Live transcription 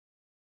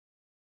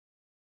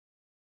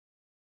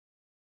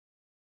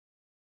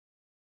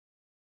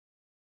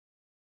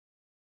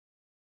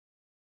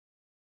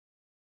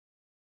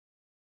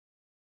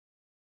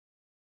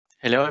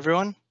Hello,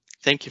 everyone.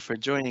 Thank you for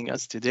joining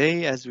us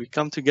today as we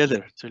come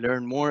together to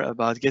learn more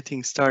about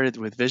getting started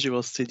with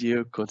Visual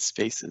Studio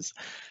CodeSpaces.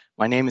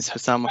 My name is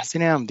Hussam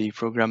Mohsini. I'm the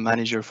Program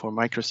Manager for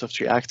Microsoft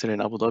Reactor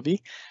in Abu Dhabi.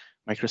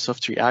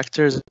 Microsoft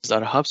Reactors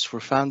are hubs for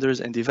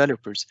founders and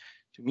developers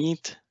to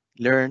meet,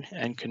 learn,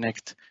 and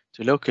connect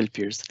to local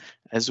peers,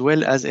 as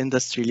well as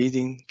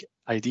industry-leading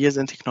ideas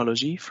and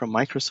technology from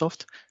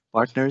Microsoft,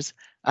 partners,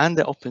 and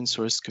the open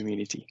source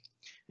community.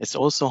 It's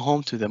also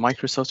home to the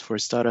Microsoft for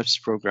Startups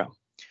program,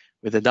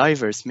 with a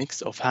diverse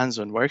mix of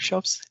hands-on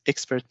workshops,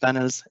 expert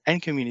panels,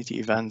 and community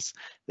events.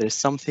 There is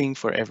something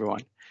for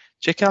everyone.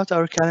 Check out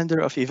our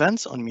calendar of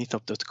events on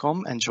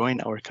meetup.com and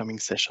join our coming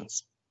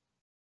sessions.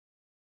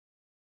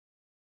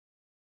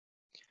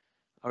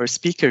 Our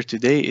speaker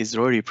today is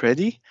Rory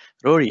Preddy.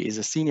 Rory is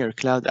a senior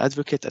cloud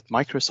advocate at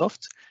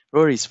Microsoft.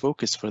 Rory's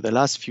focus for the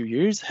last few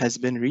years has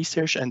been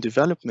research and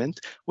development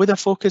with a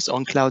focus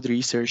on cloud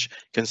research,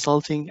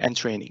 consulting, and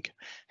training.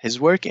 His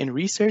work in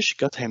research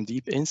got him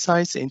deep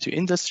insights into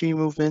industry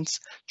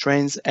movements,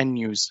 trends, and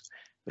news.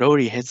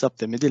 Rory heads up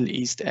the Middle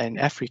East and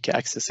Africa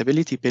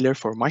accessibility pillar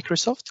for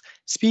Microsoft,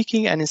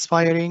 speaking and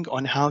inspiring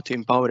on how to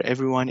empower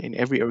everyone in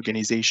every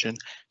organization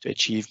to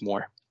achieve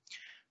more.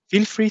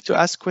 Feel free to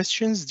ask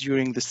questions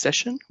during the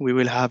session. We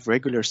will have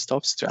regular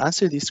stops to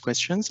answer these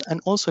questions,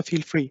 and also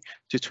feel free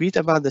to tweet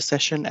about the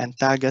session and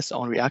tag us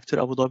on Reactor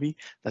Abu Dhabi.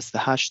 That's the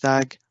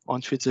hashtag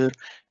on Twitter,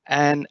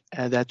 and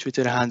that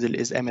Twitter handle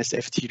is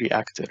MSFT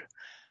Reactor.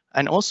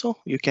 And also,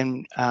 you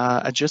can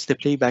adjust the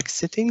playback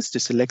settings to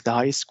select the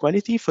highest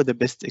quality for the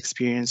best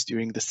experience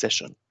during the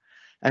session.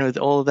 And with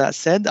all that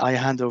said, I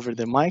hand over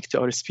the mic to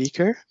our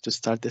speaker to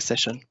start the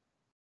session.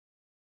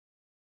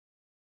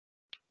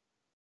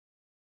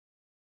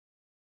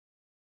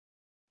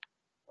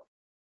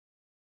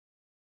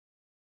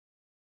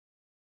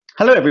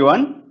 Hello,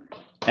 everyone.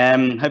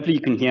 Hopefully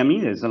you can hear me.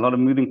 There's a lot of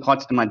moving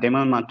parts to my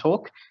demo and my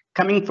talk.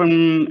 Coming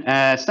from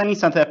sunny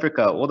South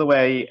Africa, all the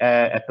way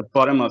at the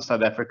bottom of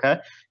South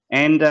Africa,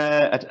 and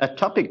a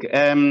topic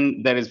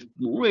that is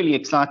really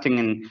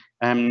exciting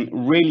and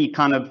really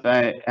kind of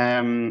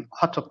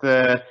hot off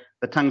the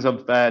tongues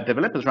of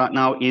developers right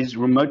now is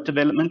remote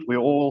development. We're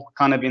all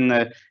kind of in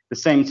the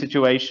same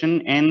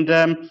situation, and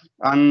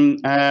I'm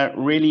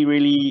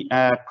really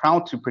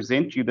proud to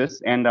present you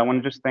this, and I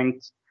want to just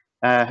thank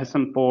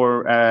Hussam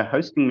for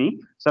hosting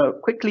me. So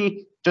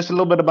quickly, just a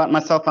little bit about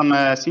myself. I'm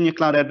a senior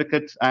cloud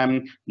advocate.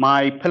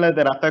 My pillar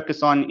that I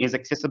focus on is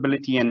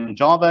accessibility in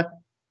Java.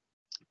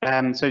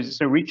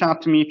 So reach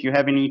out to me if you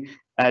have any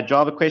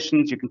Java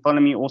questions. You can follow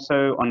me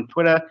also on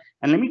Twitter.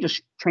 And let me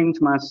just change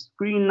my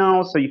screen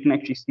now so you can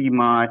actually see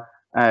my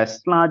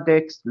slide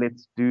decks.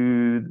 Let's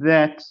do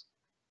that.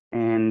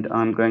 And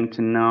I'm going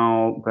to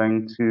now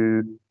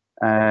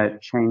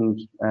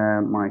change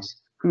my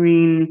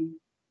screen.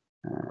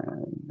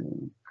 There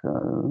we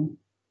go.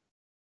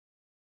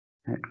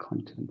 Add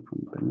content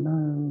from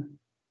below.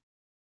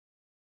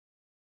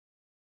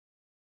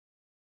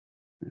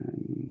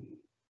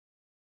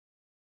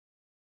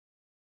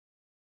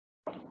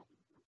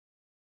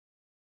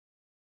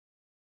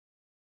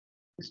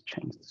 Let's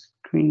change the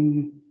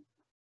screen.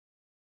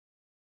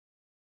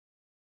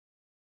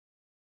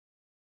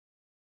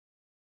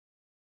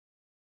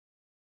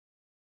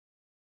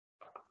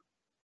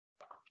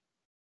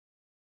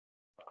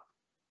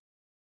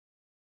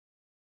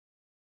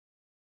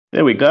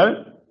 There we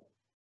go.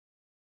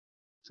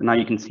 So now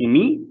you can see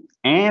me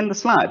and the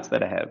slides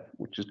that I have,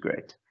 which is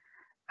great.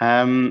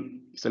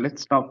 So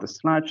let's start the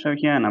slideshow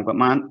here, and I've got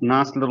my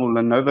nice little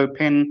Lenovo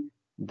pen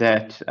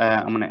that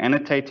I'm going to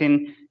annotate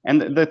in.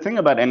 And the thing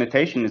about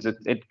annotation is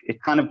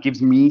it kind of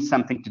gives me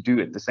something to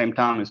do at the same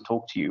time as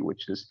talk to you,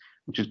 which is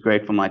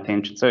great for my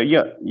attention. So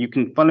yeah, you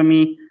can follow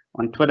me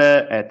on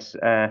Twitter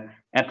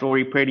at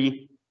Rory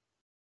Preddy.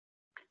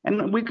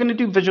 And we're going to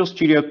do Visual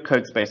Studio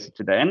CodeSpaces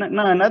today. And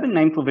no, another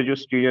name for Visual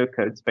Studio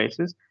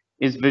CodeSpaces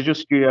is Visual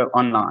Studio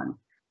Online.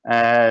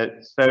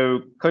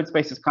 So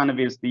CodeSpaces kind of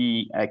is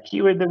the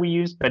keyword that we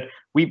use, but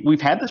we've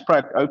had this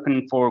product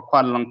open for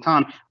quite a long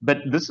time.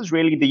 But this is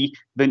really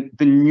the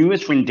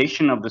newest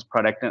rendition of this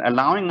product, and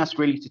allowing us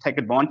really to take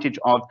advantage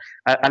of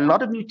a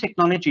lot of new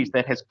technologies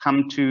that has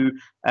come to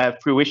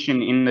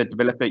fruition in the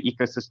developer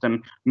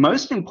ecosystem.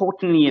 Most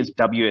importantly is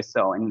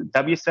WSL, and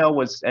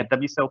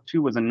WSL2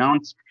 was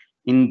announced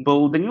in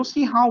build, and you'll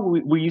see how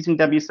we're using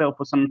WSL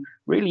for some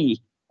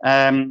really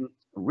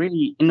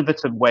really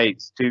innovative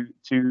ways to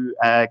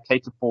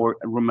cater for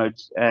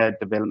remote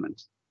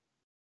development.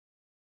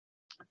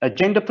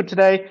 Agenda for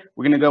today,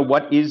 we're going to go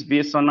what is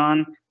VS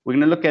Online. We're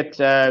going to look at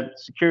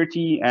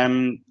security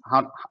and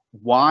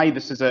why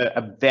this is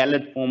a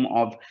valid form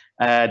of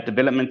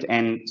development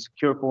and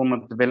secure form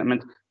of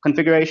development.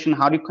 Configuration,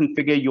 how to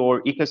configure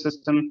your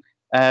ecosystem.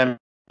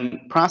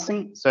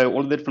 Pricing, so all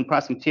of the different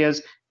pricing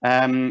tiers.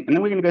 And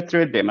then we're going to go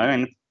through a demo,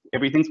 and if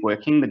everything's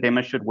working, the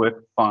demo should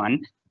work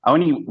fine. I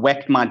only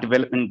whacked my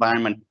development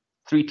environment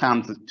 3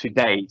 times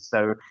today,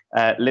 so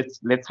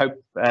let's hope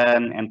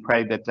and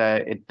pray that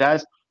it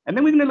does. And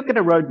then we're going to look at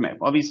a roadmap.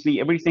 Obviously,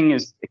 everything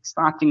is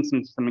exciting,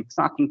 some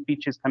exciting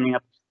features coming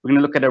up we're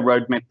going to look at a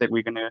roadmap that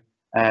we're going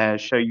to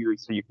show you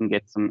so you can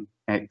get some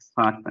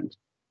excitement.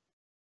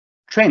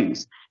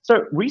 Trends.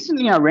 So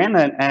recently I ran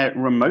a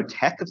remote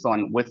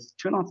hackathon with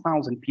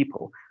 2,500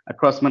 people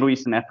across Middle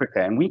East and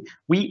Africa. And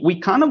we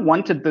kind of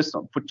wanted this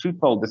for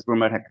twofold, this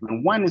remote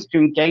hackathon. One is to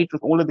engage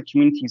with all of the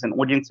communities and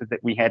audiences that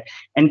we had.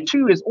 And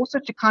two is also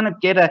to kind of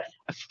get a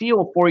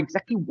feel for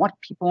exactly what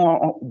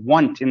people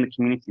want in the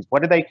communities.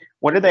 What are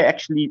they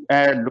actually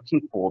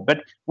looking for?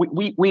 But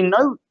we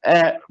know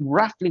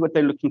roughly what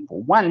they're looking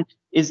for. One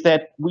is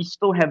that we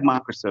still have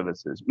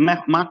microservices,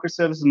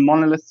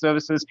 monolith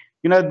services.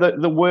 You know,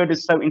 the word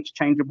is so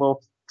interchangeable.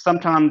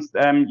 Sometimes,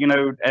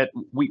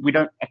 we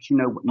don't actually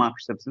know what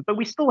microservices, but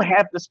we still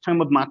have this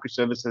term of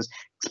microservices,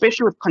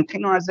 especially with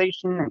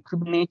containerization and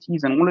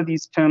Kubernetes and all of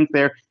these terms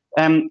there.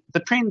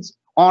 The trends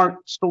are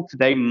still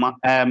today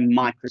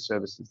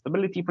microservices, the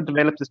ability for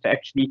developers to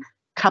actually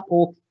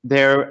couple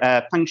their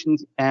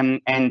functions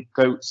and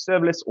go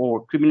serverless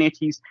or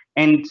Kubernetes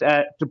and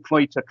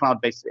deploy to a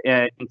cloud-based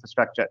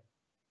infrastructure.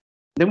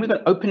 Then we've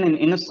got open and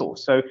inner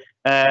source, so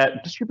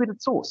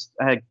distributed source,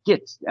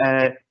 Git,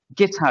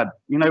 GitHub.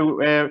 You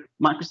know,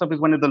 Microsoft is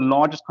one of the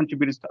largest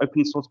contributors to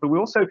open source, but we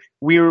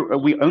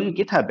own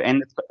GitHub,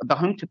 and it's the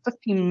home to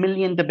 15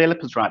 million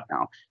developers right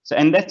now. So,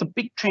 and that's a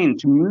big trend,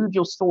 to move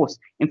your source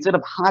instead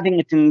of hiding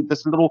it in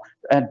this little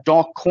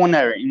dark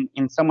corner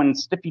in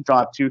someone's stiffy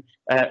drive, to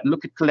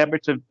look at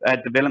collaborative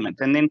development.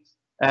 And then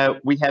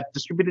we have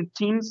distributed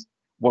teams.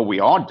 Well,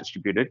 we are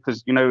distributed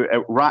because, you know,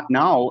 right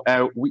now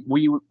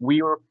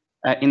we are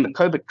in the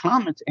COVID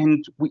climate,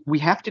 and we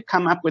have to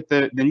come up with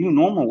the new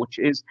normal, which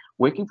is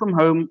working from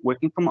home,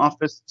 working from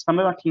office. Some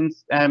of our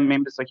teams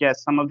members are here,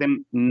 some of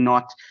them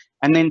not.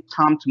 And then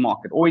time to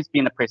market, always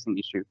been a pressing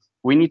issue.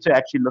 We need to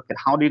actually look at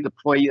how do you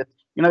deploy it.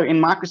 You know, in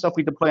Microsoft,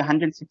 we deploy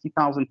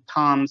 160,000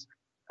 times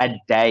a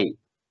day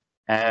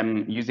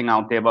using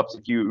our DevOps.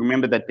 If you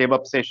remember that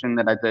DevOps session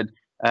that I did,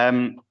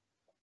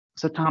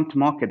 so time to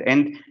market.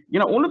 And, you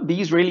know, all of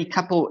these really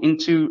couple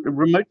into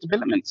remote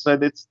development. So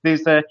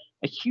there's a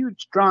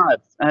huge drive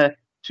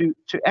to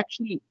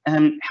actually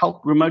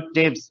help remote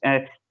devs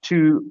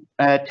to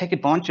take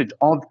advantage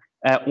of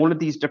all of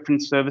these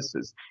different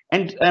services.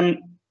 And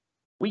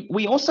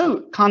we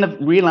also kind of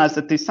realize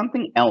that there's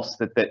something else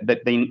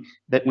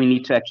that we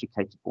need to actually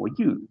cater for.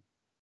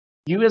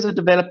 You as a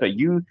developer,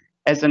 you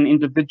as an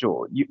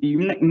individual,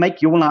 you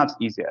make your lives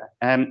easier.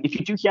 If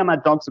you do hear my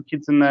dogs or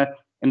kids in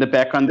the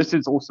background, this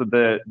is also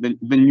the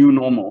new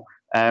normal,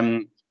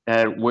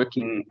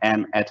 working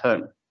at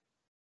home.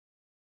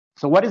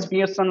 So what is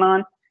VS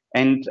Online,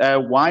 and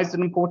why is it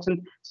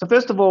important? So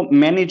first of all,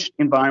 managed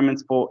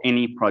environments for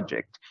any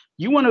project.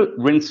 You want to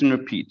rinse and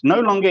repeat. No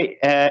longer,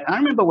 I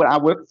remember when I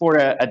worked for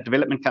a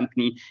development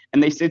company,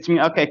 and they said to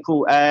me, okay,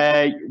 cool,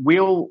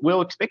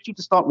 we'll expect you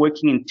to start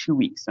working in 2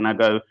 weeks. And I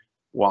go,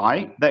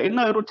 why?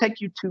 No, it'll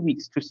take you 2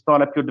 weeks to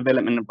start up your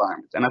development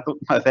environment. And I thought,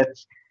 no,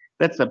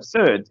 that's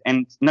absurd.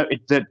 And no,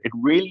 it did. It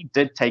really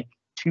did take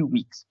 2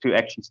 weeks to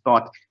actually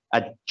start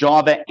a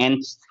Java and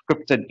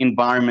scripted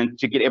environment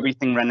to get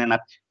everything running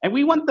up. And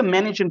we want the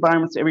managed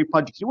environments every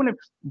project. You want to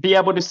be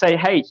able to say,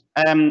 hey,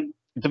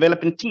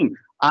 development team,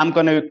 I'm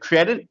going to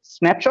create a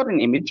snapshot,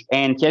 an image,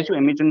 and here's your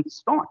image, and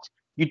start.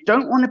 You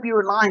don't want to be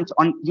reliant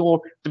on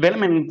your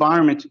development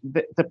environment,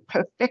 the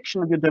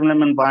perfection of your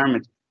development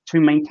environment,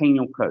 to maintain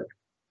your code.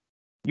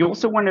 You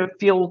also want to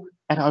feel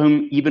at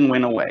home even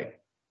when away.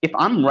 If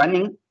I'm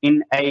running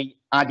in a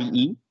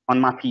IDE on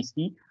my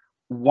PC,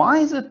 why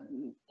is it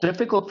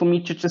difficult for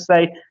me to just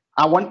say,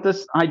 I want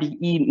this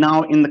IDE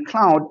now in the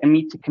cloud and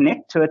me to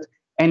connect to it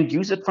and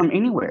use it from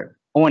anywhere,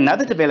 or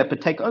another developer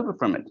take over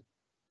from it?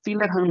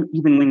 Feel at home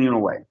even when you're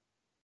away.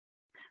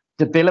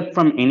 Develop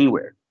from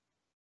anywhere.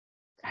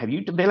 Have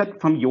you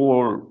developed from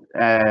your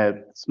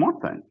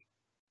smartphone?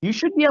 You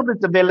should be able to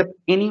develop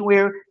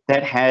anywhere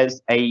that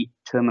has a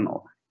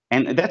terminal.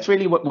 And that's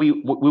really what we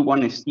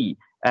want to see.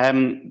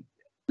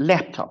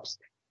 Laptops,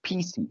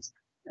 PCs,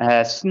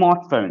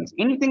 smartphones,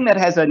 anything that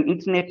has an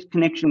internet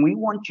connection, we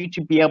want you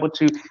to be able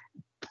to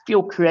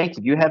feel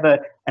creative. You have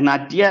an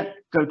idea,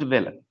 go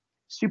develop.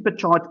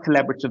 Supercharged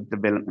collaborative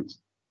development.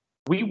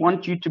 We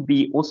want you to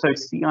be also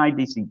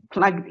CI/CD,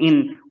 plugged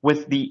in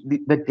with the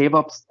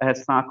DevOps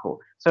cycle.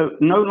 So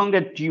no longer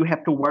do you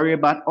have to worry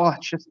about, oh,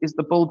 just is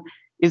the build,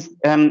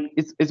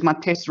 is my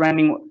test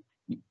running?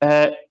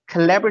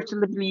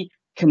 Collaboratively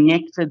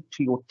connected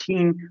to your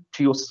team,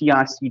 to your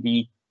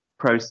CI/CD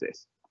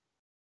process.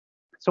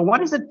 So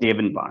what is a dev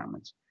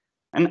environment?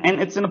 And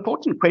it's an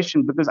important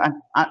question, because I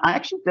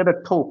actually did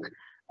a talk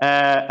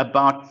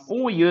about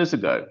 4 years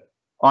ago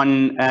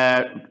on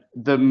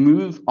the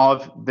move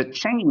of the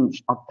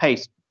change of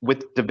pace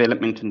with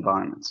development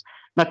environments.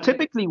 Now,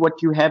 typically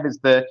what you have is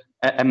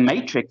a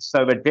matrix.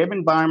 So a dev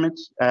environment,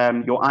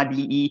 your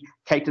IDE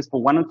caters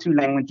for 1 or 2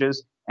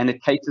 languages, and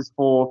it caters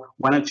for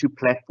 1 or 2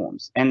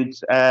 platforms. And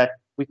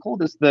we call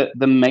this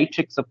the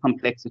matrix of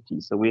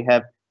complexity. So we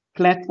have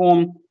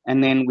platform,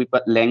 and then we've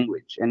got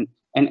language. And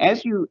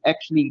as you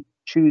actually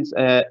choose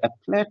a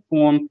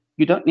platform,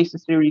 you don't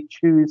necessarily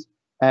choose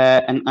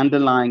an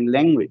underlying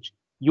language.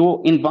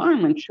 your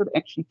environment should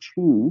actually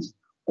choose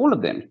all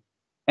of them.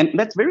 And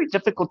that's very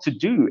difficult to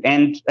do.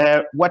 And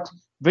what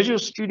Visual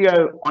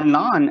Studio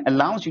Online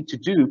allows you to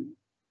do,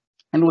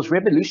 and was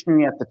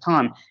revolutionary at the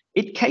time,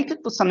 it catered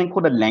for something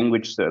called a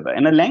language server.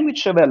 And a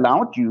language server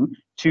allowed you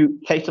to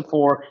cater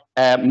for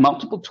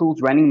multiple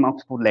tools running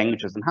multiple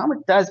languages. And how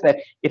it does that,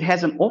 it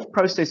has an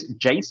off-process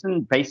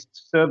JSON-based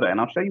server. And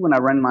I'll show you when I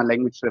run my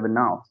language server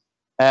now.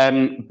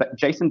 But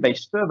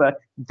JSON-based server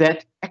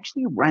that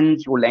actually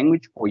runs your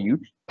language for you,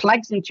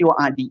 plugs into your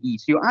IDE.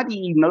 So your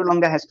IDE no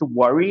longer has to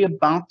worry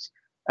about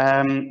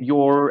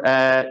your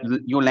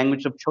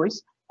language of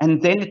choice. And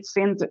then it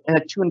sends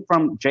to and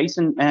from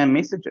JSON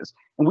messages.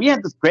 And we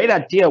had this great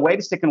idea, wait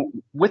a second,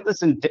 with this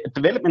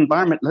development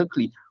environment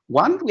locally,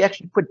 why don't we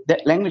actually put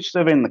that language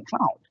server in the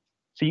cloud?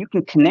 So you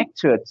can connect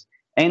to it.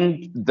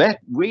 And that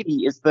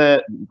really is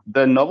the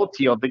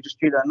novelty of Visual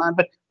Studio Online.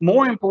 But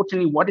more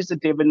importantly, what is a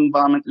dev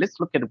environment? Let's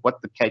look at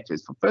what the case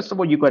is. So first of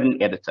all, you've got an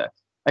editor,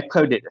 a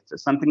code editor,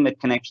 something that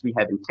can actually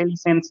have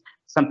IntelliSense,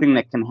 something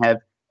that can have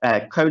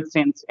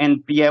CodeSense,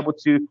 and be able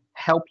to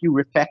help you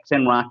refactor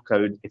and write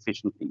code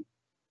efficiently.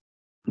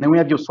 Then we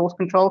have your source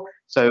control,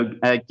 so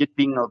Git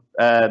being of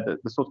the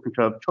source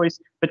control of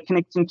choice, but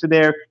connecting to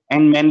there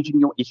and managing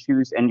your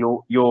issues and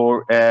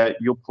your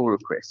pull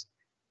requests.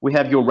 We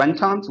have your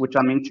runtimes, which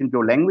I mentioned,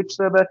 your language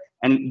server,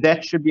 and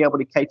that should be able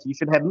to cater. You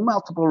should have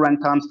multiple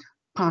runtimes,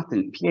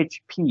 Python,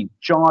 PHP,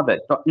 Java,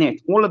 .NET,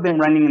 all of them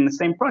running in the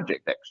same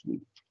project,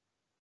 actually.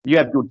 You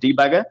have your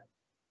debugger,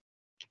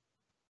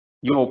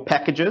 your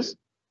packages,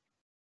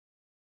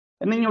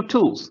 and then your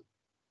tools.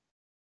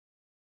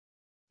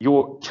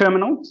 Your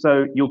terminal,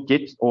 so your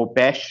Git or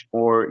Bash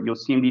or your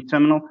CMD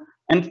terminal,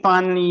 and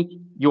finally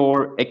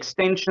your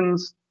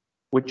extensions,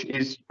 which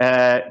is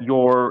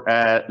your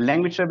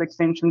language server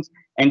extensions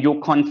and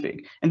your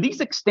config. And these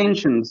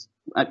extensions,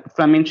 if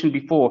I mentioned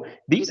before,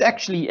 these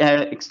actually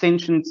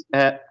extensions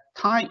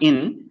tie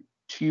in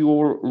to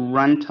your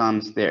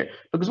runtimes there.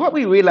 Because what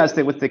we realized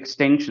there with the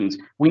extensions,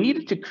 we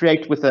needed to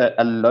create with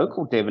a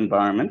local dev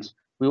environment,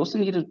 we also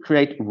need to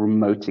create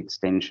remote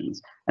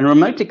extensions. And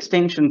remote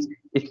extensions,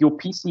 if your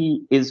PC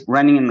is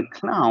running in the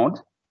cloud,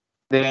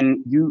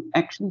 then you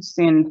actually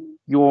send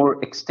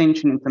your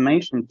extension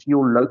information to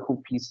your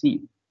local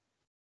PC.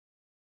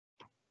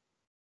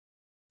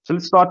 So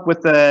let's start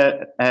with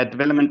a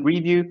development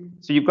review.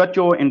 So you've got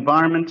your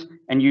environment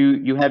and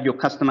you have your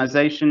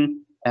customization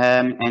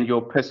and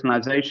your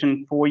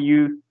personalization for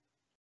you.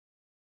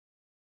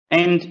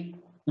 And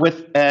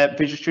with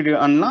Visual Studio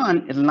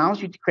Online, it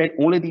allows you to create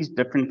all of these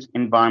different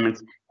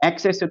environments,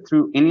 access it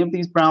through any of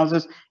these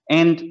browsers,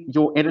 and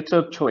your editor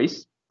of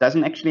choice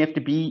doesn't actually have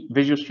to be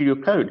Visual Studio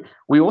Code.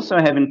 We also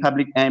have in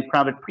public and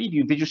private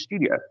preview Visual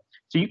Studio.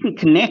 So you can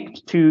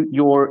connect to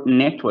your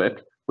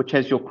network, which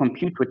has your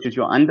compute, which is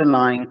your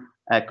underlying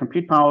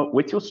compute power,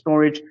 with your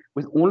storage,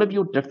 with all of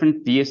your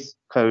different VS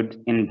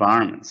Code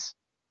environments.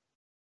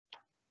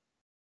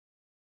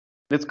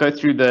 Let's go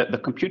through the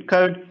compute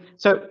code.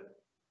 So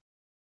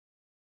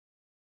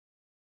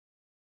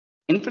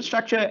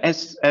infrastructure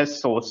as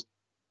source,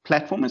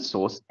 platform as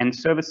source, and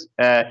service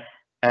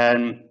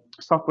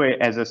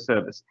software as a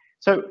service.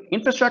 So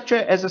infrastructure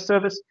as a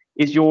service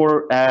is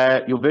your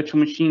virtual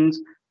machines.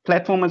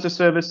 Platform as a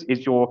service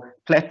is your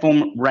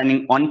platform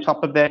running on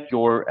top of that,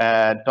 your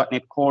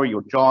 .NET Core,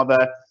 your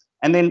Java,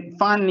 and then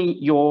finally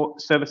your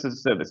service as a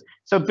service.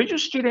 So Visual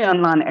Studio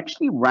Online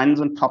actually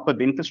runs on top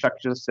of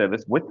infrastructure as a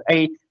service with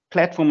a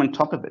platform on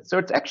top of it. So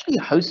it's actually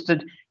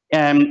hosted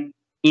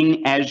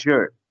in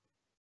Azure.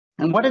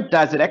 And what it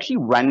does, it actually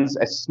runs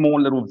a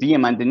small little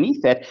VM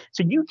underneath that.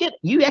 So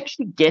you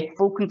actually get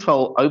full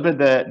control over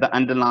the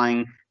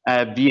underlying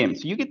VM.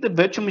 So you get the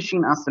virtual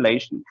machine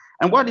isolation.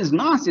 And what is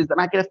nice is that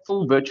I get a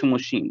full virtual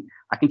machine.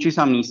 I can choose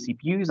how many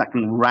CPUs, I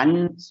can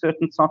run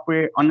certain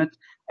software on it,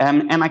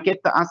 and I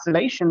get the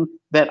isolation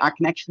that I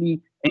can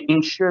actually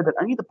ensure that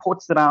only the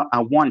ports that I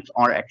want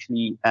are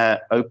actually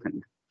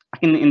opened. I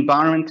can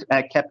environment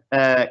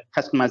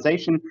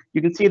customization.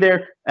 You can see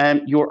there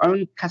your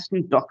own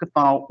custom Docker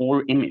file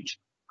or image.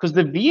 Because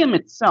the VM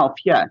itself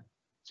here,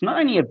 it's not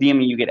only a VM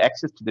and you get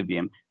access to the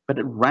VM, but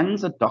it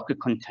runs a Docker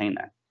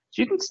container.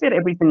 So you can set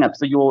everything up.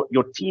 So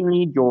your team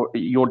lead,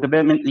 your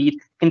development lead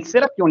can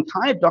set up your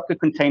entire Docker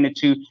container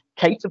to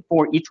cater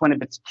for each one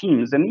of its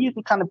teams, and then you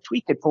can kind of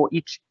tweak it for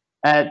each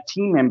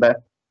team member.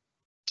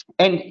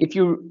 And if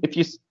you're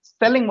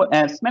smelling what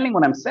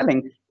I'm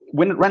selling,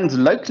 when it runs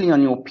locally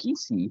on your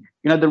PC,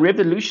 the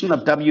revolution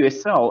of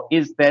WSL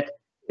is that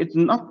it's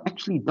not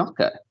actually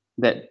Docker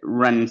that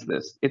runs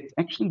this. It's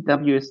actually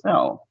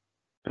WSL,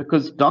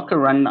 because Docker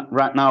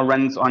right now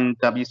runs on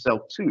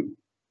WSL2.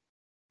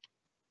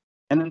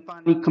 And then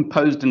finally,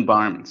 composed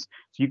environments.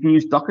 So you can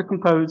use Docker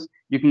Compose,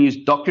 you can use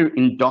Docker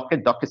in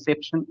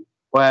Dockerception,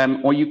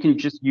 or you can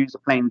just use a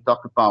plain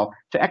Docker file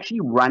to actually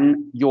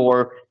run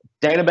your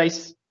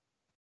database,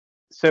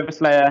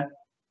 service layer,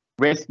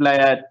 REST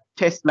layer,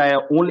 test layer,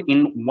 all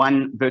in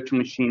one virtual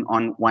machine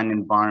on one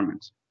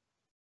environment.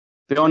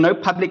 There are no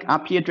public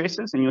IP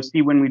addresses, and you'll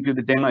see when we do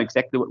the demo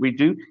exactly what we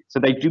do. So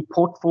they do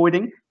port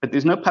forwarding, but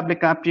there's no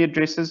public IP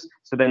addresses,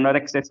 so they're not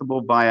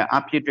accessible via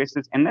IP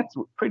addresses. And that's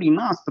pretty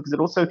nice because it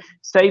also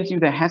saves you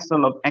the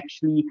hassle of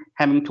actually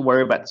having to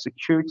worry about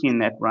security in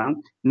that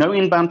round. No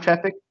inbound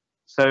traffic,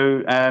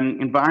 so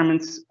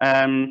environments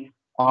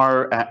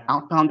are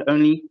outbound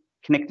only,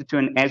 connected to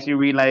an Azure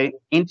relay,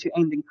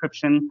 end-to-end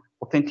encryption,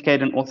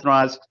 authenticated and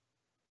authorized.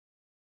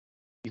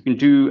 You can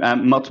do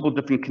multiple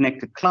different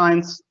connected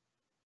clients,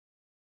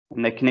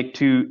 and they connect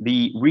to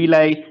the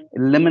relay,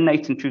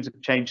 eliminate intrusive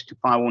change to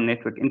firewall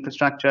network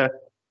infrastructure,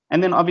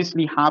 and then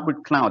obviously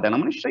hybrid cloud. And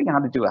I'm going to show you how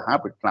to do a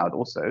hybrid cloud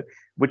also,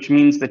 which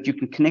means that you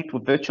can connect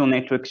with virtual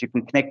networks, you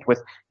can connect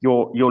with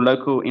your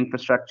local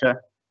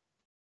infrastructure.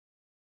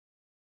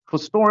 For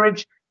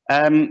storage,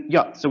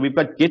 yeah, so we've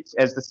got Git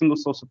as the single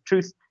source of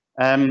truth.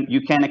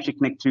 You can actually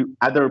connect to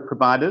other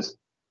providers.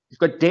 You've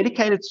got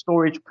dedicated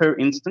storage per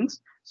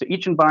instance. So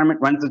each environment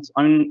runs its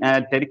own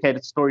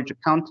dedicated storage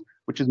account,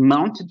 which is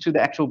mounted to the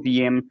actual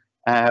VM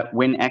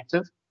when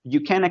active.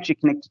 You can actually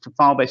connect it to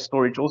file-based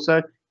storage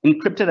also,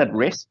 encrypted at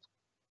rest.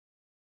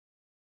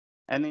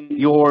 And then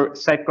your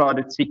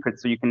safeguarded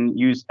secrets, so you can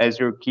use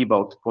Azure Key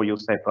Vault for your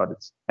safeguarded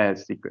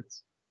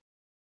secrets.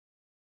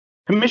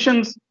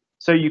 Permissions,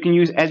 so you can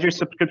use Azure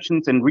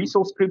subscriptions and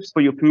resource groups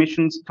for your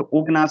permissions to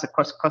organize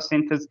across cost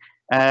centers,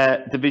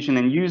 division,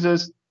 and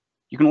users.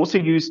 You can also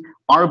use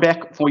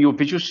RBAC for your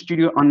Visual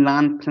Studio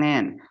Online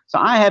plan. So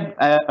I have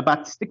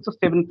about 6 or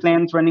 7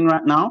 plans running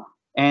right now,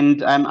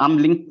 and I'm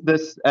linked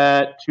this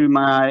to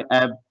my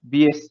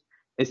VS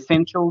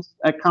Essentials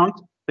account,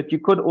 but you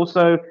could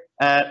also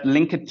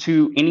link it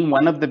to any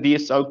one of the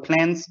VSO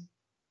plans.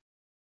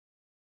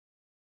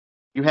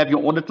 You have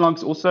your audit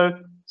logs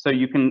also, so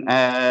you can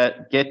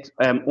get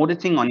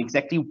auditing on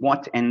exactly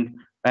what and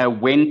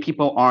when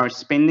people are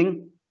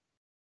spending.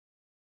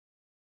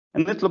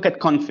 And let's look at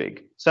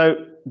config.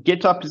 So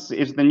GitOps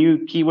is the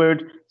new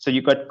keyword. So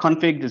you've got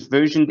config is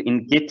versioned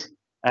in Git.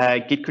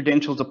 Git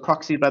credentials are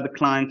proxied by the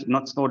client,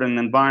 not stored in an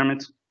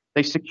environment.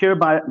 They're secure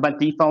by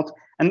default.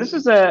 And this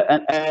is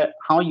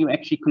how you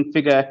actually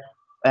configure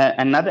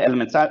another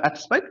element. So I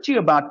spoke to you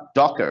about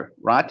Docker,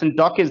 right? And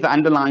Docker is the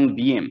underlying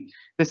VM.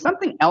 There's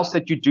something else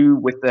that you do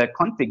with the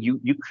config.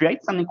 You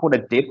create something called a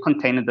dev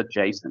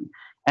container.json.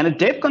 And a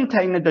dev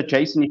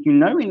container.json, if you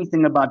know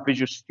anything about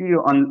Visual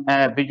Studio on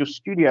Visual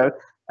Studio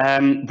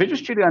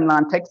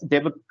Online takes the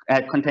dev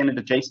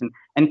container.json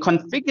and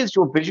configures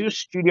your Visual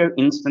Studio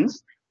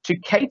instance to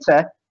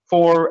cater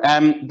for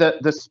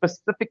the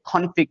specific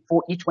config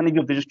for each one of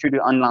your Visual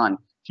Studio Online.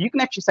 So you can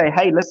actually say,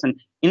 hey, listen,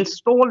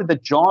 install the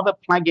Java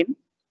plugin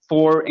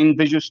in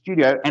Visual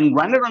Studio and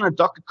run it on a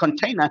Docker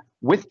container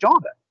with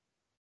Java.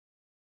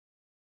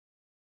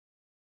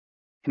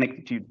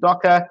 Connected to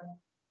Docker,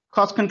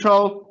 cost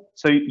control.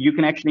 So you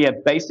can actually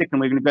have basic,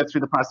 and we're going to go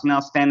through the pricing now,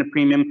 standard,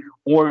 premium,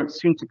 or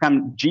soon to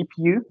come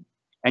GPU.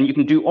 And you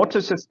can do auto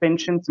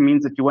suspensions,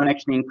 means that you won't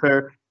actually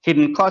incur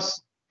hidden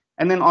costs.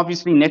 And then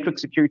obviously network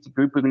security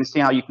group, we're going to see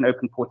how you can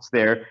open ports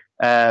there,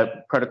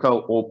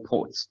 protocol or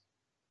ports.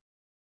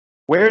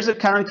 Where is it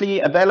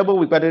currently available?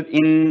 We've got it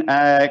in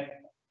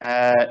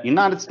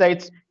United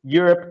States,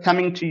 Europe,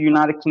 coming to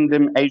United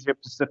Kingdom, Asia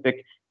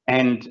Pacific,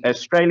 and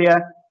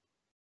Australia.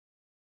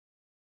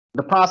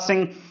 The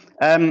pricing,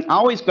 I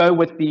always go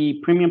with the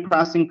premium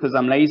pricing because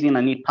I'm lazy and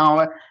I need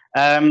power.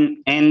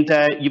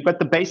 You've got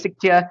the basic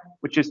tier,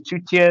 which is 2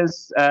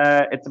 tiers.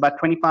 It's about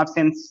 25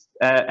 cents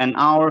an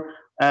hour,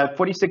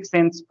 46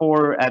 cents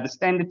for the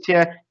standard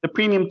tier. The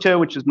premium tier,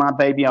 which is my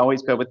baby, I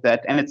always go with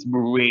that, and it's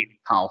really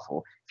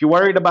powerful. If you're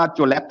worried about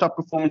your laptop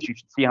performance, you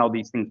should see how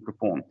these things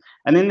perform.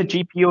 And then the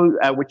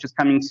GPU, which is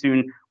coming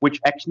soon, which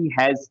actually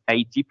has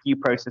a GPU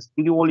process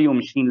to do all your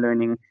machine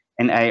learning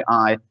and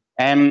AI.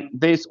 And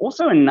there's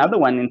also another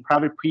one in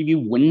private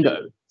preview,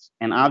 Windows,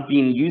 and I've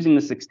been using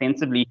this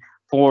extensively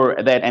for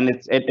that, and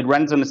it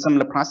runs on a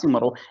similar pricing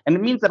model, and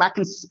it means that I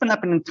can spin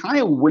up an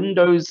entire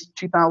Windows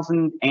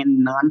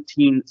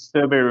 2019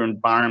 server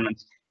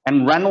environment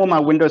and run all my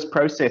Windows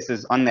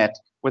processes on that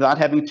without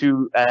having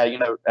to,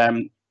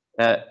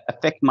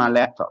 affect my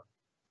laptop.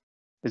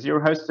 The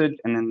zero hosted,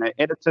 and then the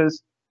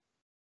editors.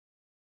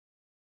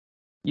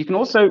 You can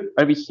also,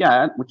 over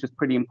here, which is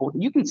pretty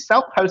important, you can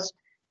self-host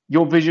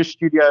your Visual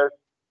Studio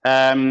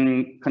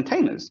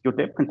containers, your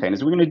dev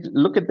containers. We're going to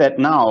look at that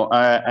now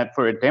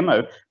for a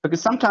demo, because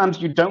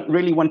sometimes you don't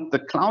really want the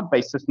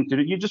cloud-based system to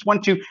do it. You just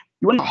want to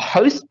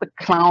host the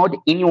cloud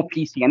in your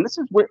PC, and this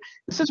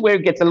is where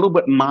it gets a little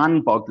bit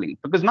mind-boggling,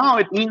 because now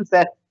it means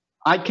that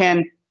I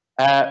can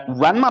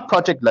run my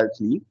project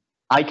locally,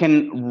 I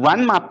can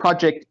run my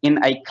project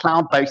in a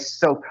cloud-based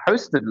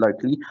self-hosted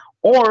locally,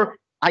 or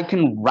I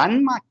can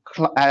run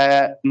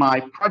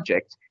my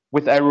project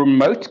with a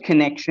remote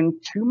connection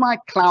to my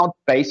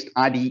cloud-based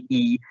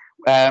IDE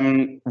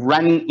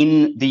running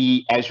in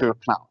the Azure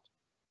cloud.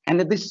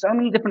 And there's so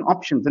many different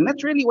options. And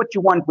that's really what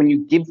you want when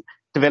you give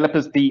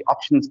developers the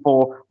options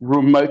for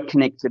remote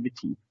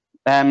connectivity.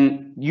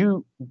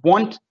 You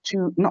want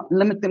to not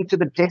limit them to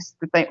the desk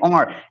that they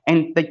are,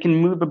 and they can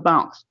move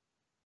about.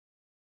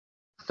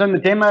 So in the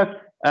demo,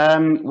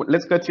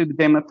 let's go through the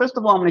demo. First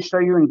of all, I'm going to show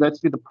you and go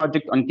through the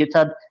project on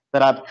GitHub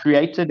that I've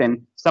created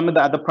and some of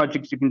the other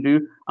projects you can do.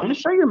 I'm going to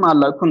show you my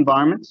local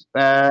environment,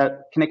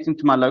 connecting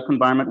to my local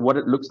environment, what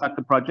it looks like,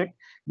 the project.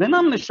 Then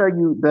I'm going to show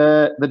you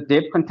the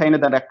dev container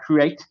that I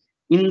create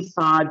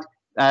inside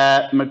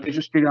my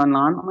Visual Studio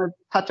Online. I'm going to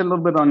touch a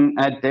little bit on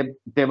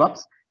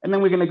DevOps, and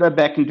then we're going to go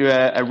back and do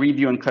a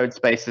review on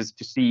CodeSpaces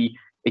to see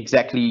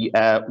exactly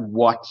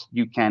what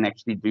you can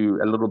actually do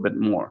a little bit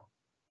more.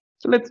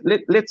 So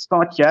let's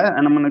start here,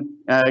 and I'm going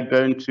to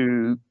go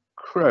into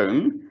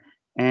Chrome,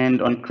 and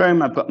on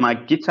Chrome I've got my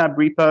GitHub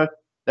repo.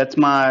 That's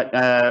my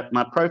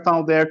my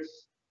profile there,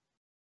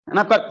 and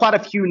I've got quite a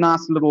few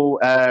nice little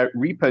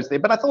repos there.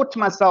 But I thought to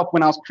myself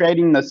when I was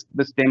creating this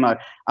demo,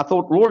 I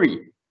thought,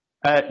 Rory,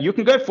 you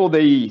can go for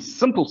the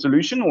simple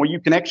solution, or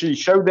you can actually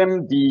show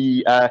them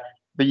the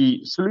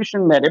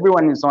solution that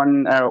everyone is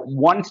on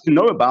wants to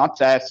know about,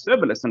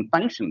 serverless and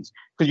functions,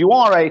 because you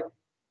are a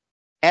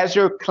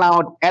Azure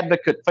cloud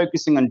advocate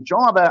focusing on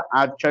Java.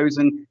 I've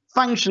chosen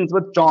functions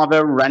with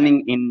Java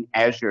running in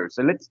Azure.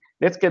 So let's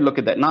get a look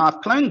at that. Now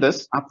I've cloned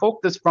this. I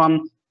forked this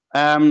from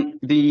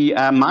the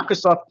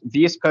Microsoft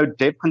VS Code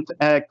dev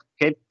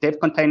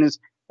containers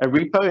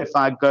repo. If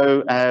I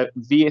go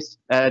VS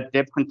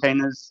dev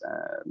containers,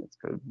 let's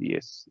go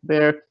VS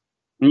there,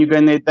 and you go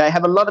in there. They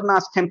have a lot of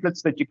nice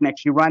templates that you can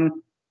actually run.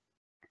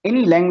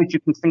 Any language you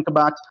can think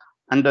about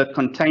under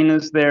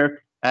containers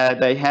there.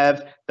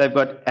 They've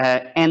got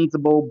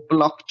Ansible,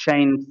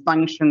 blockchain,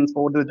 functions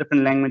for all the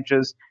different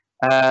languages,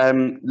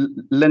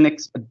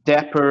 Linux,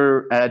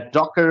 Dapper,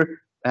 Docker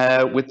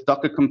with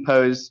Docker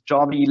Compose,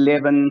 Java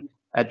 11,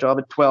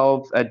 Java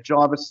 12,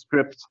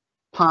 JavaScript,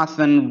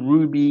 Python,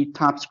 Ruby,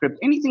 TypeScript,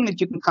 anything that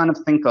you can kind of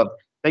think of,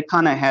 they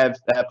kind of have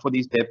for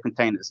these dev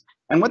containers.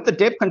 And what the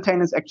dev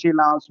containers actually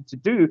allows you to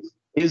do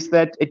is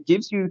that it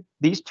gives you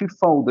these two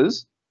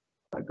folders.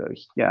 If I go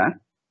here.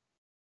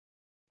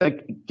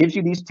 It gives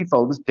you these two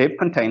folders, dev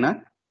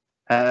container,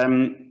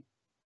 and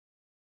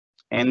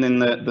then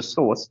the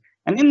source.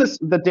 And in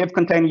the dev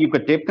container, you've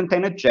got dev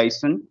container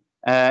JSON,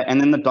 and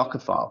then the Docker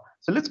file.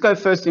 So let's go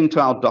first into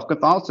our Docker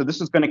file. So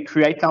this is going to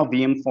create our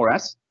VM for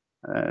us.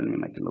 Let me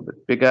make it a little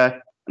bit bigger.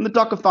 And the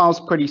Docker file is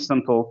pretty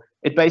simple.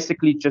 It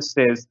basically just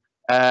says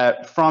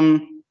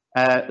from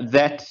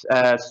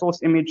that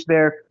source image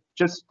there,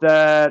 just,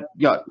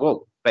 yeah,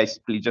 well,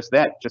 basically just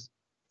that, just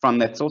from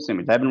that source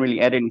image. I haven't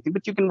really added anything,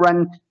 but you can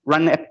run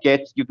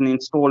apt-get. You can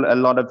install a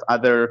lot of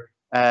other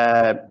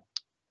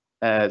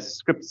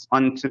scripts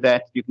onto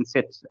that. You can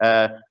set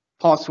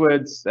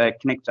passwords,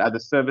 connect to other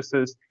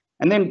services.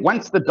 And then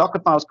once the Docker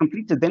file is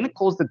completed, then it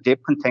calls the dev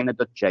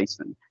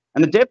container.json.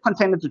 And the dev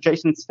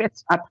container.json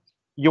sets up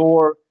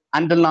your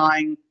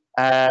underlying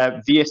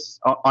VS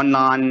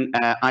Online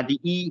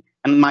IDE.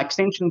 And my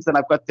extensions that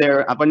I've got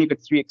there, I've only got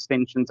 3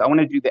 extensions. I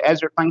want to do the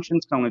Azure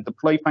functions, so I want to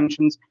deploy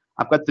functions.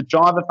 I've got the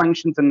Java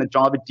functions and the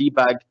Java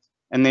debug.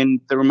 And then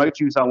the remote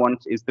user I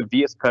want is the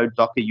VS Code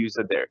Docker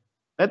user there.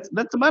 That's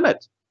about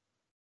it.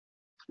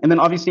 And then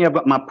obviously I've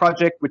got my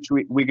project, which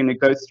we're going to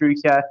go through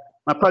here.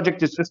 My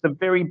project is just a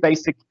very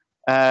basic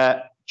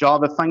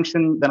Java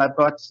function that I've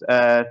got.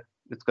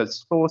 Let's go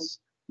source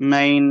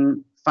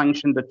main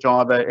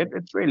function.java.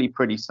 It's really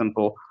pretty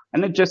simple.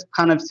 And it just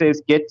kind of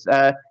says get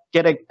a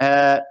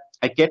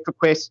get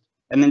request,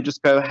 and then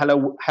just go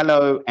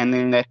hello, and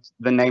then that's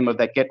the name of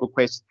that get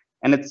request.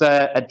 And it's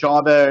a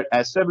Java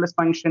serverless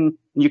function,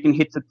 and you can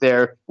hit it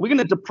there. We're going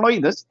to deploy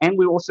this, and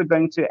we're also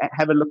going to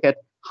have a look at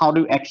how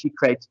to actually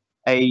create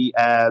a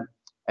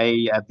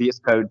VS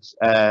Code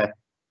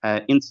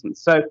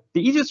instance. So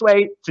the easiest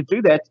way to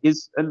do that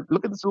is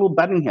look at this little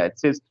button here. It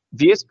says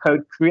VS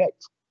Code create.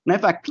 Now,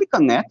 if I click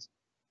on that,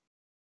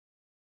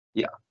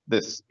 yeah,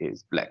 this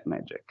is black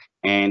magic,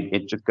 and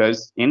it just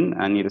goes in.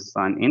 I need to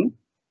sign in.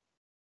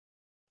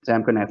 So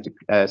I'm going to have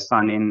to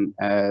sign in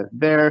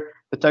there.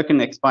 The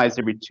token expires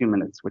every 2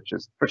 minutes, which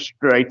just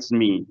frustrates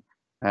me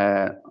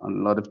a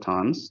lot of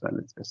times. So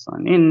let's go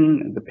sign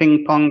in. The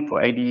ping pong for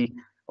AD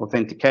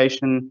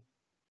authentication.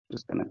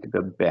 Just going to have to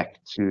go back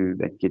to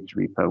that Git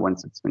repo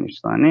once it's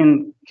finished sign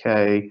in.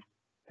 Okay,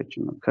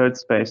 pitching my code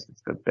space.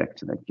 Let's go back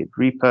to that Git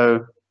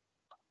repo.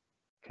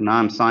 Okay, now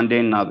I'm signed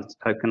in. Now that's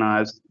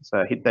tokenized. So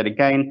I hit that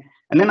again.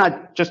 And then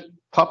I just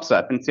pops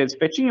up and says,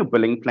 fetching your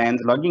billing plans,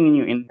 logging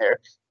you in there,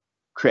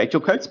 create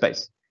your code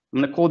space. I'm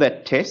going to call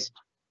that test.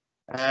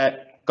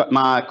 Got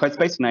my code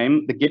space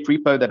name, the Git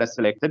repo that I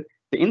selected.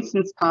 The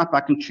instance type, I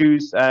can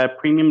choose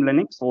premium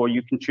Linux, or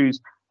you can choose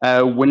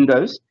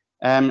Windows.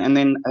 And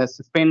then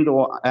suspend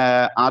or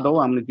idle,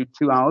 I'm going to do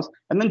 2 hours.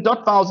 And then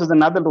 .files is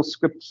another little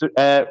script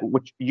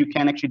which you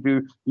can actually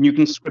do. You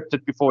can script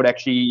it before it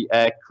actually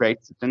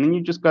creates it. And then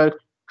you just go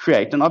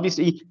create. And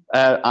obviously,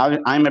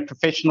 I'm a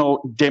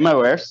professional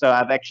demoer, so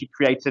I've actually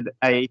created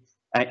a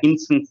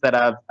instance that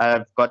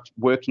I've got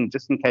working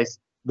just in case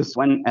this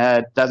one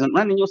doesn't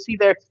run. And you'll see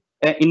there,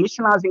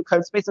 initializing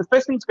code space. The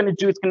first thing it's going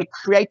to do is going to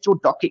create your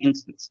Docker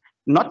instance,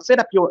 not set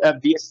up your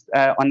VS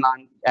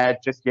Online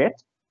just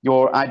yet,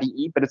 your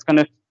IDE, but it's going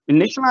to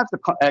initialize the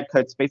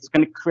code space. It's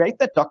going to create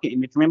that Docker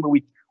image. Remember,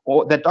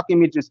 or that doc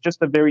image is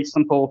just a very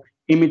simple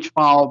image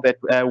file that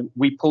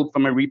we pulled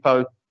from a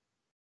repo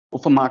or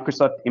from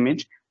Microsoft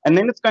image. And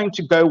then it's going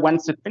to go,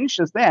 once it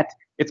finishes that,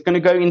 it's going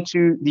to go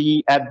into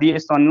the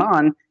VS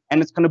Online,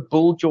 and it's going to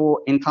build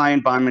your entire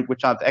environment,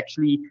 which I've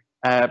actually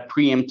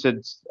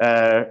preempted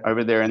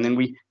over there. And then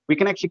we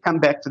can actually come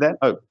back to that.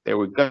 Oh, there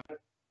we go.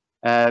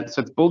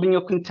 So it's building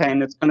your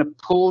container. It's going to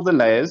pull the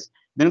layers.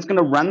 Then it's going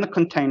to run the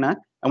container.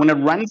 And when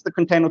it runs the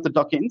container with the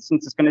Docker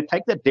instance, it's going to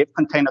take that dev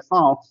container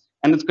file,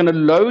 and it's going to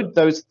load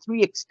those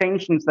 3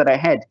 extensions that I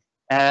had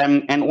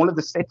and all of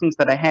the settings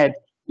that I had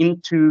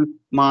into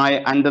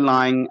my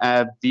underlying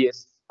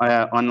VS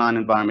Online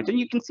environment. And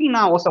you can see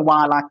now also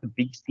why I like the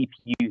big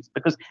CPUs,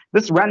 because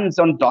this runs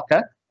on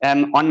Docker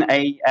on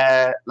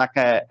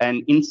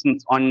an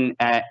instance on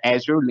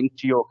Azure linked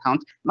to your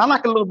account. And I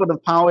like a little bit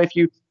of power. If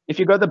you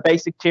go the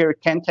basic tier, it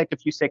can take a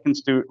few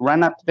seconds to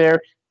run up there.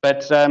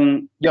 But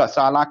yeah,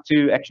 so I like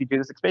to actually do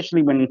this,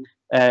 especially when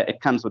it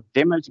comes with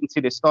demos. You can see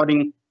they're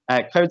starting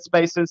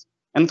CodeSpaces,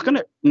 and it's going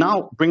to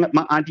now bring up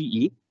my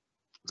IDE.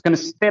 It's going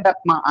to set up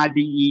my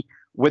IDE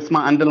with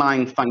my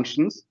underlying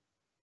functions.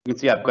 You can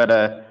see I've got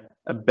a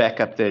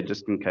backup there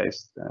just in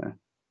case.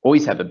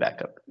 Always have a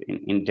backup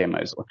in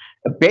demos. Or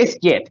best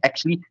yet,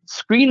 actually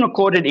screen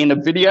recorded in a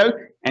video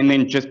and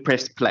then just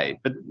press play.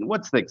 But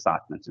what's the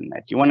excitement in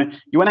that? You want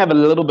to have a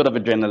little bit of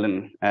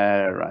adrenaline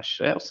rush.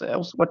 Else,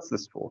 what's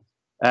this for?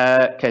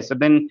 Okay, so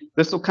then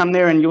this will come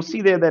there, and you'll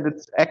see there that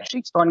it's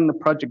actually starting the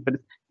project. But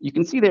you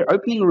can see there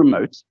opening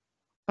remote.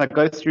 If I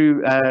go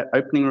through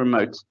opening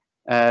remote,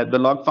 the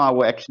log file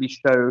will actually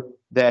show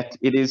that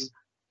it is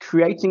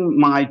creating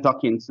my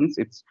Docker instance.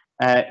 It's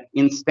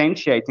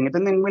instantiating it,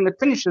 and then when it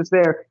finishes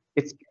there,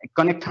 it's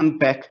going to come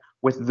back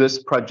with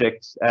this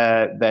project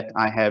that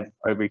I have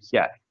over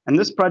here. And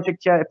this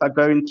project here, if I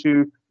go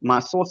into my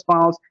source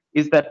files,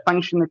 is that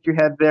function that you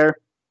have there.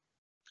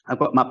 I've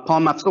got my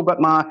POM. I've still got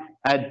my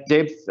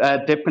dev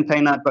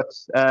container. I've got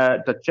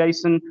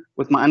 .json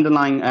with my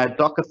underlying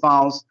Docker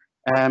files,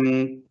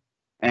 and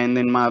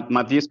then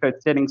my VS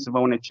Code settings if I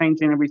want to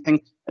change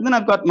everything. And then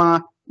I've got my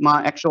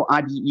actual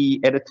IDE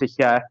editor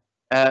here.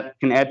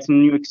 Can add some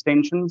new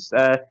extensions,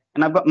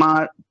 and I've got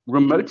my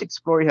remote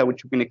explorer here,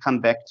 which we're going to come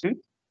back to.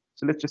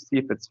 So let's just see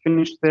if it's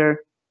finished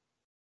there.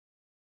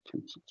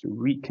 To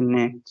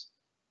reconnect.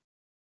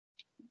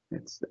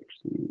 Let's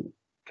actually,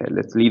 okay,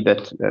 let's leave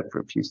that for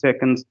a few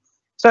seconds.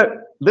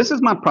 So this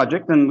is my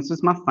project, and this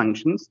is my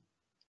functions.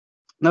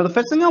 Now, the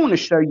first thing I want to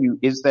show you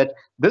is that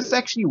this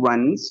actually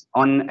runs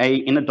on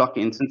in a Docker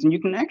instance, and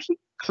you can actually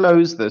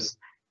close this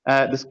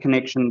this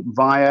connection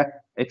via,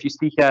 if you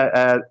see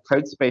here,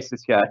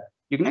 CodeSpaces here,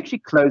 you can actually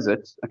close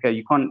it. Okay,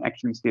 you can't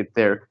actually see it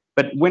there.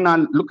 But when I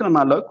look at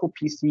my local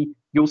PC,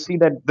 you'll see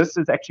that this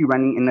is actually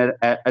running in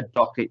a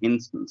Docker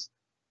instance.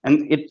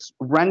 And it's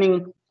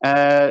running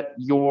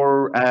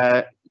all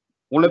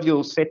of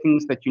your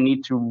settings that you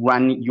need to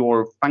run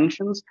your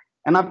functions.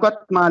 And I've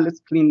got my, let's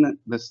clean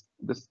this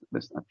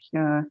up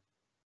here.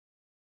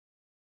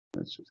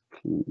 Let's just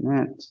clean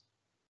that.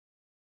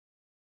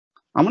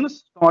 I'm going to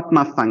start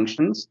my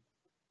functions.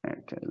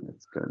 Okay,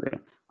 let's go there.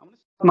 I'm going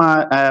to start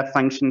my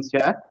functions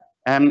here.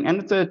 And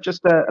it's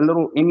just a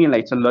little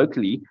emulator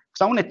locally,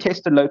 because I want to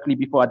test it locally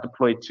before I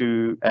deploy it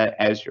to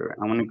Azure.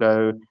 I want to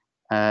go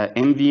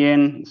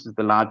MVN. This is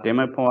the live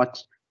demo part,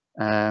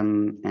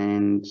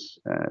 and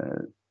I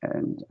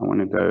want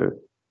to go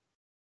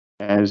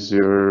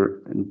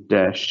Azure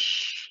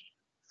dash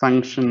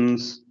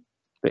functions.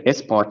 The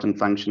S part in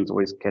functions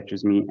always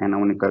catches me, and I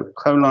want to go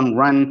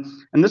 :run,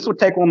 and this will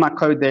take all my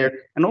code there,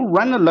 and it'll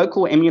run a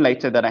local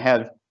emulator that I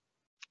have,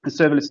 a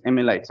serverless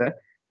emulator,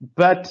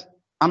 but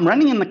I'm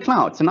running in the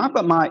cloud. So now I've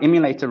got my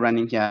emulator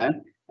running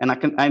here, and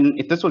and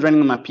if this was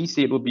running on my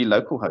PC, it would be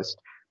localhost.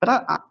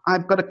 But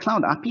I've got a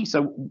cloud IP,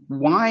 so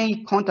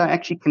why can't I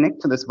actually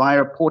connect to this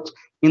via a port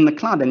in the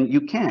cloud? And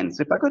you can.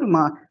 So if I go to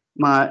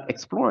my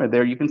Explorer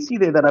there, you can see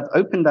there that I've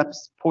opened up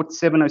port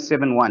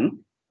 7071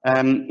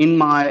 in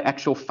my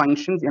actual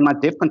functions. In my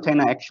dev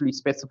container, I actually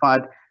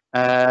specified.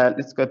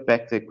 Let's go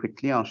back there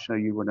quickly. I'll show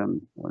you what I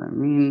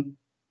mean.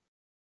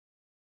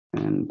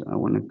 And I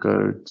want to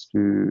go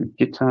to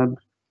GitHub.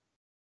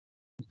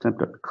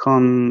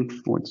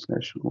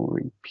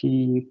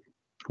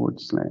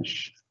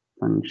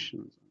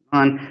 github.com/Rory/functions.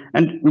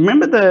 And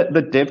remember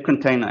the dev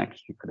container,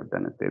 actually you could have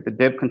done it there, the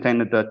dev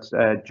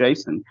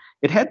container.json.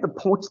 It had the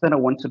ports that I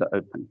wanted to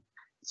open.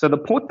 So the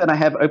port that I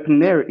have open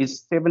there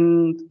is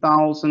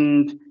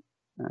 7,000,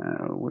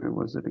 where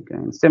was it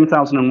again?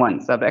 7,001.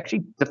 So I've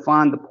actually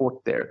defined the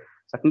port there.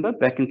 So I can go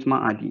back into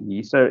my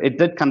IDE. So it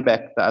did come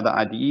back, the other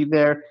IDE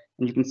there,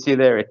 and you can see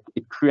there it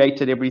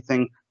created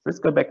everything. So let's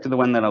go back to the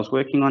one that I was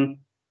working on.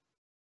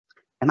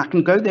 And I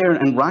can go there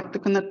and right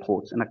click on that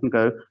port, and I can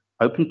go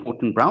open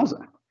port in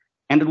browser.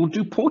 And it will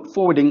do port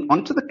forwarding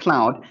onto the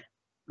cloud,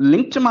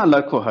 linked to my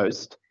local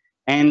host,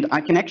 and I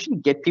can actually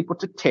get people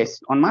to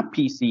test on my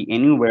PC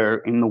anywhere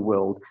in the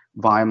world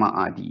via my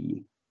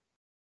IDE.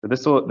 So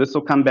this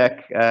will come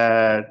back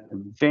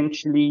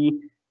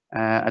eventually.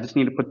 I just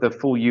need to put the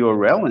full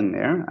URL in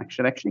there. I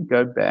should actually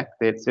go back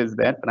there. It says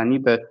that, but I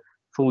need the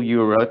full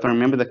URL. If I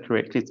remember that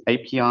correctly, it's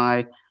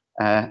API,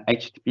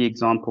 HTTP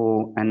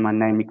example, and my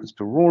name equals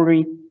to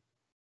Rory.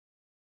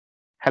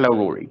 Hello,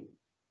 Rory.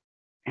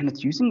 And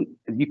it's using,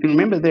 you can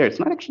remember there, it's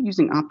not actually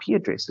using IP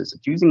addresses,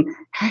 it's using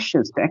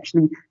hashes to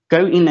actually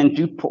go in and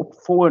do port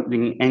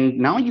forwarding. And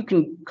now you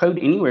can code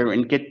anywhere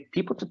and get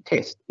people to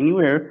test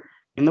anywhere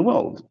in the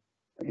world,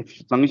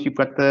 as long as you've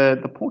got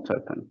the port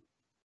open.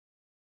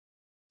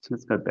 So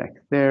let's go back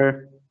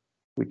there.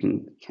 We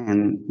can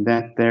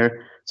that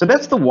there. So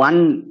that's the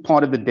one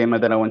part of the demo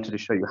that I wanted to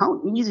show you,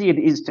 how easy it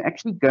is to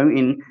actually go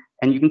in,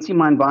 and you can see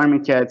my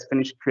environment here, it's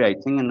finished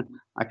creating, and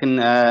I can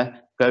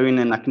go in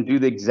and I can do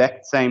the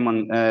exact same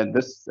on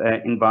this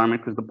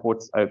environment because the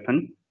port's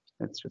open.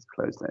 Let's just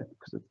close that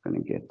because it's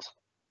going to get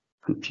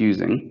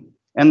confusing.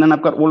 And then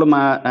I've got all of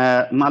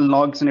my my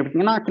logs and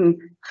everything, and I can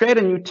create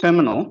a new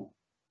terminal.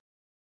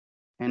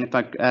 And if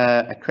I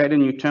create a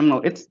new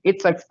terminal,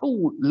 it's a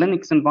full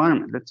Linux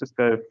environment. Let's just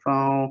go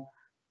File,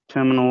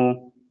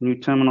 Terminal, New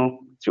Terminal.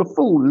 It's your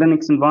full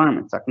Linux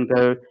environment. So I can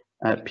go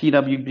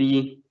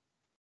pwd,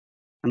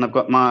 and I've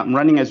got I'm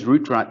running as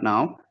root right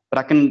now, but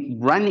I can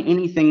run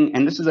anything,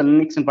 and this is a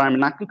Linux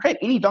environment. I can create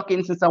any Docker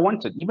instance I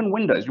wanted, even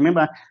Windows.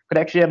 Remember, I could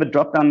actually have a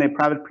drop down there,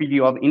 private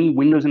preview of any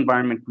Windows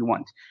environment we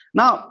want.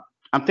 Now,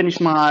 I'm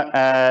finished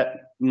my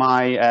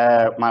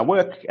my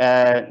work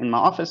in my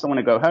office. I want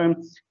to go home,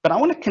 but I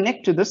want to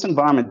connect to this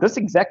environment, this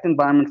exact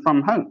environment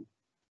from home.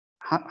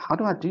 How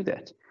do I do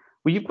that?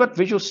 Well, you've got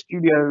Visual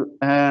Studio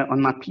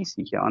on my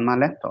PC here, on my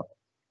laptop.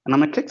 And I'm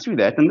going to click through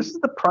that. And this is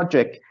the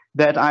project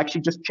that I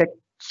actually just checked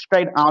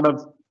straight out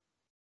of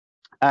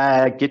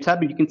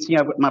GitHub. You can see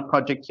I've got my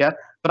project here.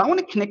 But I want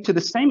to connect to the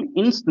same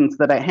instance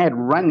that I had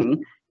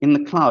running in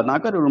the cloud. Now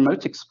I've got a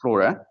Remote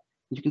Explorer.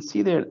 You can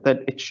see there that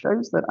it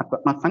shows that I've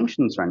got my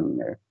functions running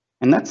there.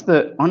 And that's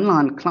the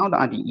online cloud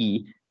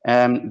IDE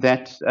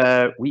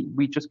that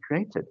we just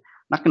created.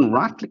 And I can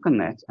right click on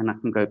that and I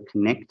can go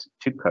connect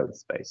to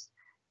CodeSpace.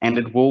 And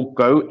it will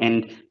go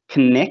and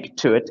connect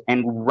to it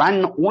and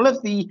run all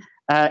of the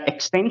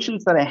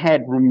extensions that I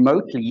had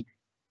remotely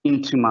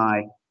into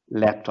my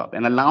laptop,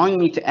 and allowing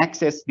me to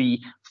access the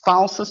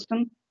file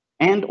system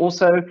and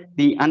also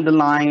the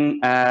underlying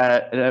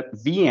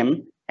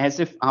VM as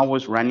if I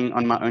was running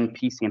on my own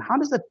PC. And how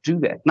does it do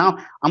that? Now,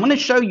 I'm going to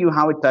show you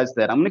how it does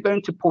that. I'm going to go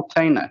into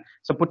Portainer.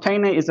 So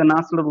Portainer is a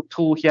nice little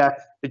tool here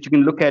that you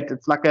can look at.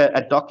 It's like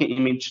a Docker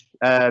image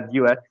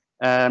viewer.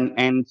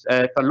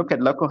 If I look at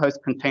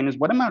localhost containers,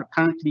 what am I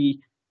currently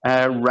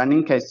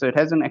running? Okay, so it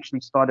hasn't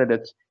actually started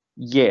it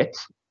yet.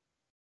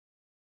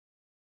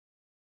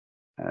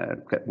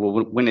 Okay,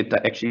 well, when it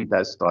actually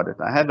does start it,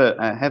 I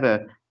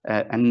have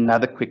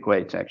another quick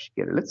way to actually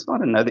get it. Let's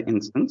start another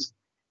instance.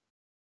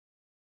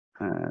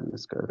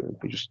 Let's go to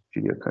Visual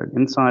Studio Code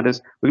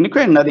Insiders. We're going to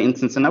create another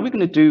instance, and now we're going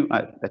to do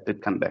that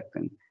did come back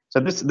then. So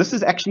this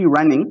is actually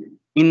running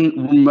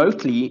in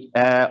remotely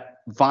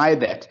via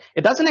that.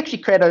 It doesn't actually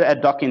create a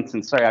Docker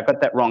instance. Sorry, I got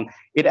that wrong.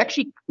 It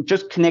actually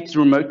just connects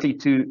remotely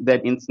to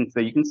that instance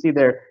there. You can see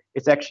there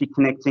it's actually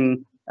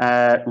connecting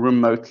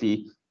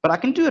remotely. But I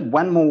can do it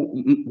one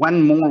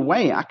more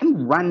way. I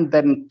can run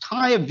that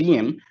entire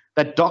VM,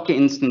 that Docker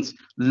instance,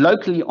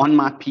 locally on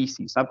my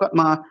PC. So I've got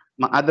my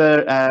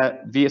other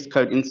VS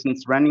Code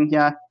instance running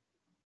here.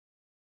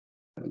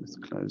 Let's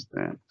close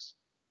that.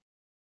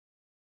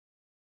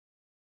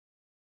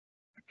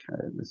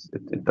 Okay,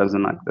 it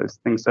doesn't like those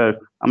things. So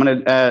I'm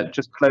going to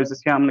just close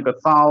this here. I'm going to go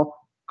File,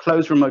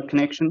 Close Remote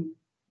Connection.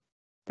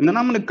 And then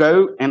I'm going to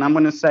go and I'm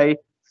going to say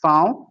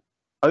File,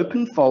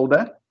 Open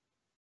Folder.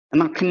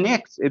 And I'll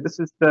connect.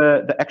 This is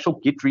the actual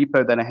Git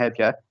repo that I have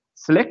here.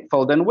 Select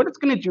folder. And what it's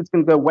going to do, it's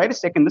going to go, wait a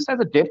second, this has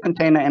a dev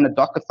container and a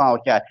Docker file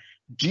here.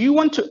 Do you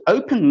want to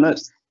open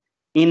this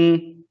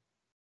in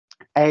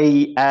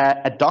a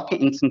Docker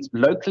instance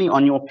locally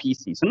on your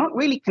PC? So not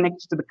really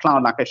connected to the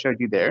cloud like I showed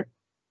you there.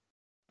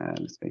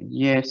 Let's say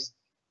yes.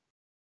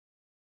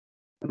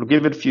 It'll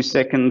give it a few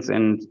seconds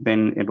and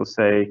then it'll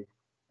say,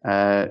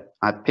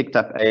 I picked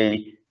up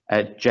a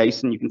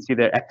JSON. You can see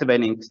they're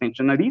activating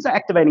extension. Now these are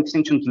activating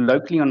extensions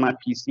locally on my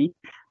PC,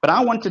 but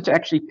I wanted to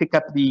actually pick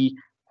up the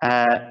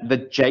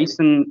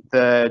JSON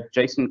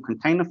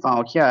container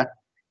file here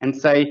and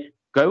say,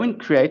 go and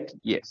create,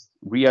 yes,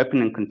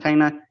 reopen in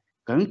container,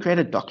 go and create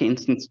a Docker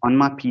instance on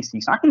my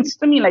PC. So I can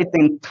stimulate the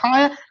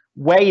entire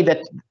way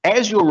that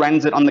Azure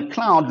runs it on the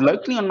cloud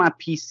locally on my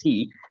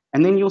PC.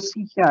 And then you'll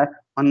see here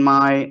on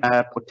my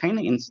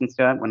Portainer instance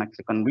here, when I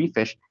click on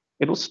refresh,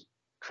 it'll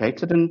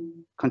create it in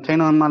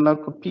container on my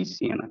local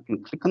PC, and I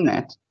can click on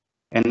that.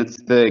 And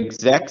it's the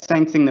exact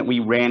same thing that we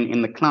ran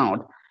in the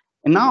cloud.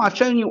 And now I've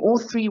shown you all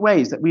three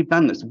ways that we've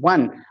done this.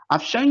 One,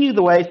 I've shown you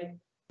the way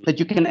that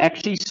you can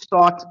actually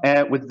start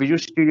with Visual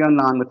Studio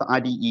Online with the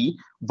IDE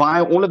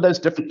via all of those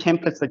different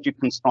templates that you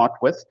can start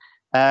with,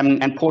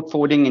 and port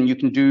forwarding, and you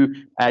can do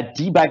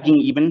debugging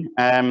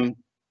even.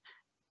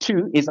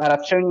 Two is that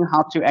I've shown you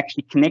how to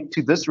actually connect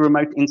to this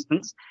remote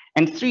instance.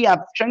 And three,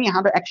 I've shown you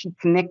how to actually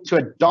connect to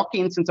a Docker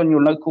instance on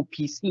your local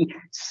PC,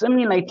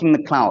 simulating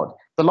the cloud.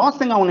 The last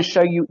thing I want to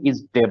show you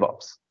is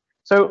DevOps.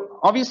 So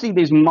obviously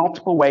there's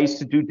multiple ways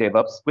to do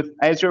DevOps. With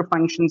Azure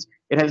Functions,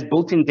 it has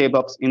built-in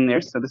DevOps in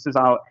there. So this is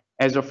our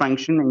Azure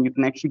function, and you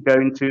can actually go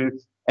into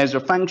Azure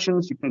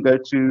Functions. You can go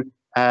to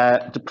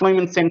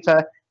Deployment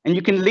Center, and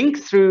you can link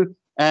through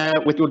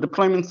with your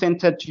Deployment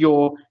Center to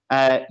your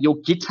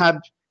GitHub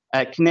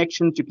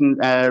connections. You can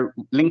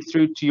link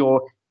through to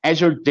your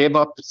Azure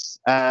DevOps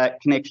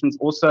connections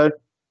also.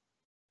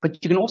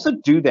 But you can also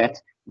do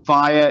that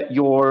via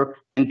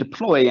and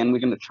deploy, and we're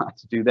going to try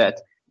to do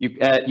that.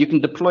 You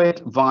can deploy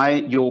it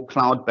via your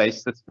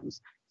cloud-based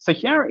systems. So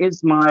here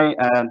is my,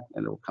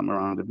 it'll come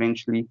around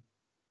eventually,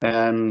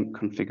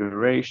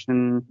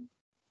 configuration,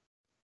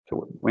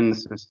 when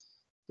this is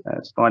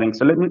starting.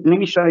 So let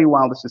me show you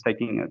while this is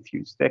taking a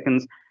few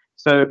seconds.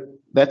 So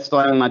that's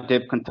starting my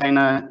dev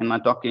container and my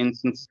Docker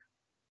instance.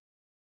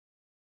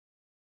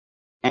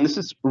 And this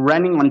is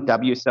running on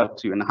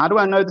WSL2. And how do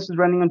I know this is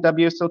running on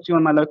WSL2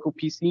 on my local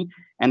PC?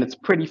 And it's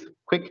pretty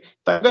quick.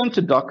 If I go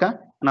into Docker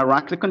and I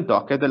right click on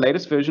Docker, the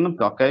latest version of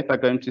Docker, if I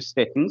go into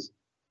settings,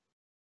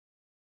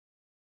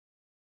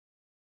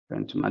 go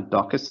into my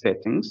Docker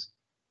settings,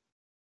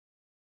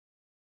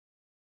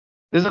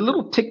 there's a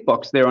little tick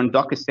box there on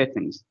Docker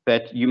settings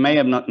that you may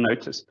have not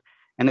noticed.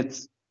 And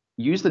it's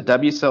use the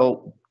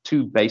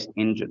WSL2 based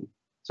engine.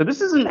 So this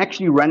isn't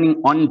actually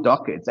running on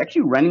Docker, it's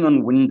actually running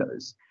on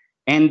Windows.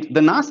 And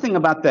the nice thing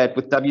about that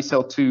with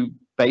WSL2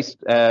 based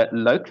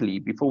locally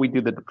before we do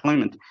the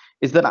deployment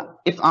is that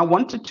if I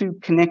wanted to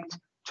connect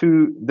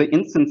to the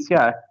instance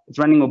here, it's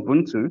running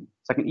Ubuntu.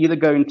 So I can either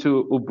go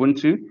into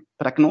Ubuntu,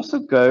 but I can also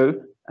go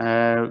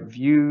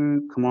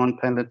view command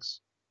palette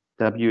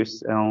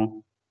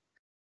WSL.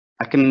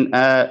 I can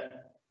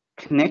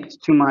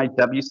connect to my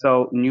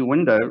WSL new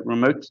window,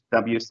 remote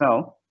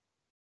WSL.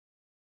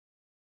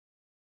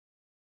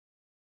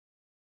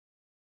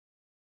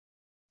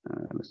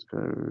 Let's go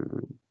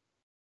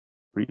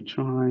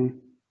retry.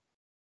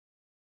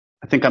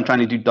 I think I'm trying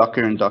to do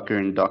Docker and Docker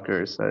and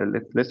Docker. So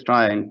let's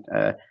try and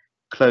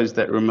close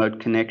that remote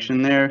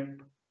connection there.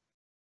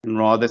 And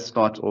rather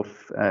start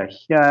off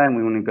here. And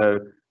we want to go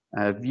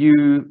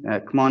view,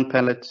 command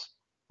palette,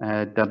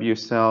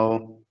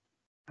 WSL,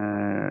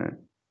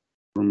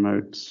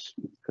 remote, let's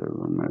go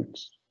remote,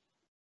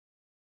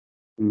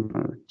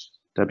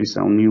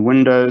 WSL new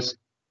Windows.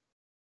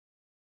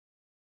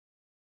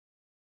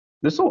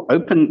 This will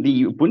open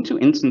the Ubuntu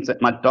instance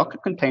that my Docker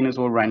containers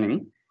are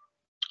running.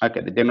 Okay,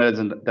 the demo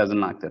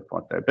doesn't like that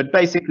part though. But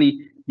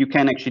basically, you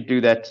can actually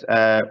do that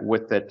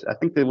with it. I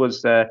think there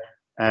was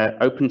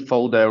open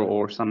folder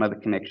or some other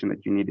connection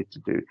that you needed to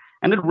do.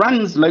 And it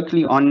runs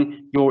locally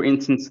on your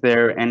instance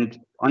there and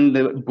on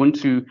the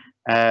Ubuntu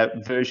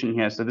version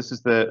here. So this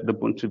is the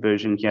Ubuntu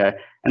version here.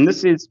 And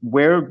this is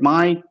where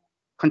my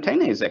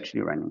container is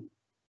actually running.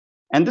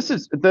 And this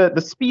is the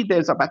speed there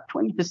is about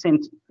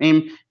 20%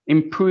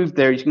 improved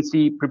there. You can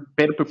see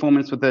better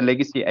performance with the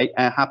legacy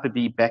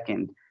Hyper-V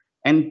backend.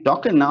 And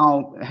Docker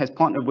now has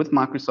partnered with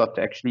Microsoft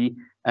to actually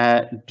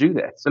do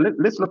that. So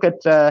let's look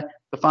at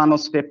the final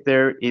step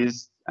there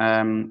is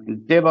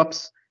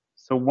DevOps.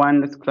 So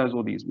let's close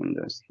all these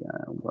windows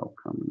here.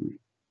 Welcome.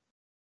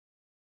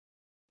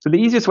 So the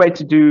easiest way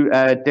to do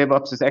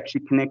DevOps is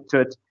actually connect to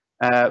it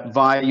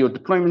via your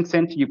deployment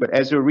center. You've got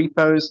Azure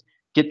repos,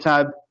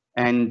 GitHub,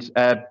 and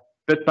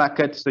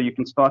Bitbucket, so you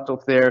can start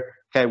off there.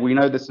 Okay, we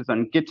know this is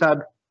on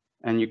GitHub,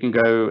 and you can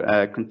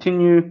go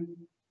continue.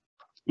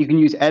 You can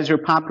use Azure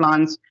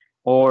pipelines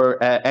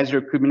or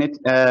Azure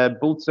Kubernetes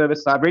build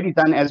service. So I've already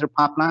done Azure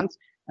pipelines.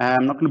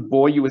 I'm not going to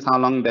bore you with how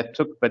long that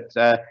took, but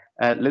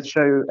let's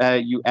show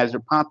you Azure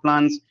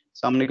pipelines.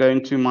 So I'm going to go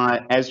into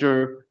my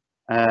Azure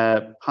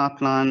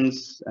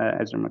pipelines,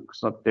 Azure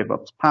Microsoft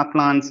DevOps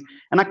pipelines,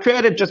 and I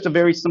created just a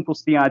very simple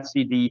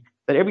CI/CD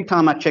that every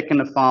time I check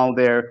in a file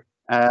there,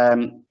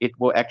 it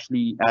will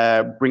actually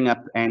bring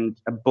up and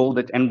build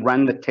it and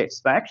run the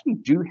tests. I actually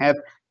do have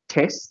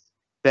tests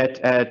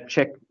that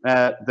check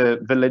the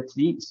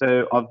validity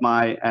of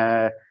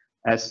my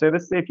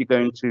service there. If you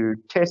go into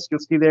test, you'll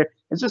see there,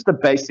 it's just a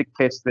basic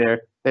test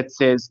there that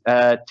says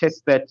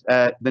test that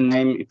the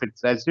name, if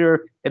it's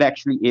Azure, it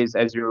actually is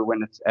Azure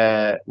when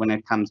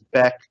it comes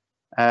back.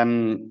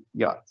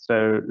 Yeah,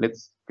 so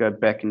let's go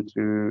back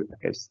into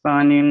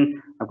sign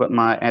in. I've got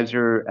my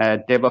Azure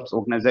DevOps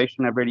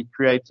organization I've already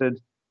created.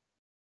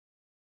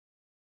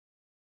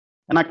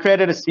 And I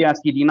created a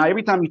CI/CD. Now,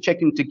 every time you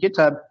check into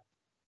GitHub,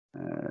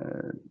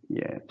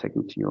 yeah, take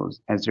me to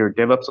yours, Azure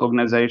DevOps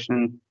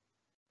organization.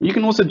 You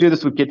can also do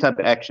this with GitHub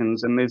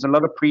Actions, and there's a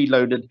lot of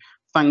preloaded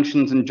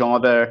functions in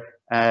Java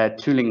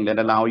tooling that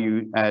allow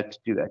you to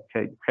do that.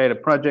 Okay, create a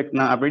project.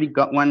 Now, I've already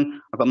got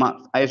one. I've got my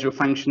Azure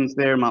functions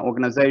there, my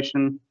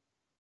organization,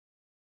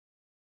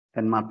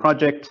 and my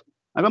project.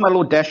 I've got my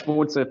little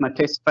dashboard, so if my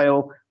tests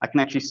fail, I can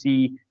actually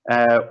see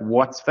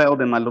what's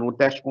failed in my little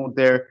dashboard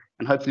there,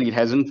 and hopefully it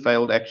hasn't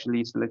failed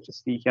actually. So let's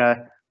just see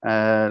here.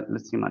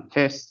 Let's see my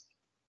tests.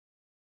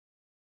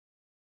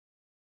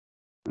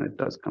 And it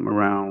does come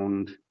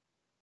around.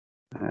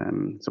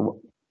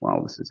 So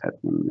while this is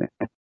happening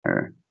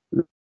there,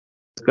 let's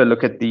go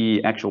look at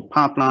the actual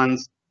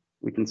pipelines.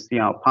 We can see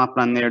our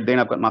pipeline there. Then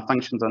I've got my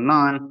functions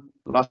online.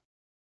 Last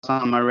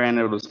time I ran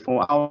it was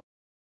 4 hours.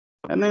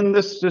 And then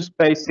this just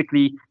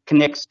basically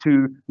connects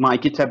to my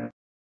GitHub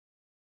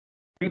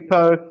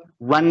repo,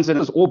 runs, and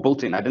it's all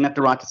built in. I didn't have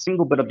to write a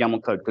single bit of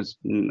YAML code because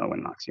no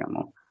one likes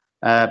YAML.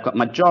 I've got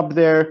my job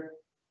there.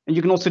 And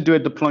you can also do a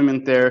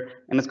deployment there.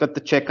 And it's got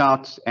the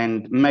checkout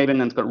and Maven,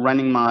 and it's got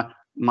running my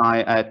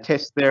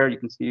test there. You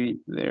can see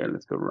there.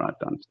 Let's go right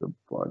down to the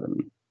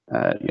bottom.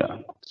 Yeah,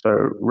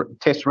 so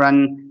test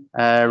run,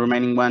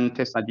 remaining one,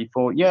 test ID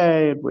 4.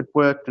 Yay, it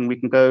worked. And we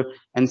can go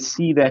and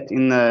see that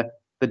in the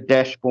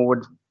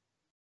dashboard.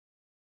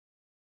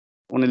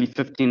 Only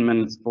 15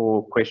 minutes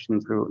for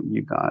questions for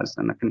you guys,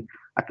 and I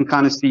can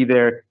kind of see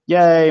there,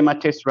 yay, my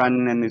test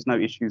run, and there's no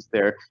issues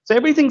there. So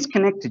everything's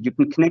connected. You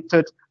can connect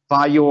it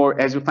via your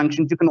Azure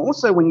functions. You can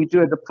also, when you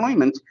do a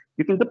deployment,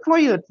 you can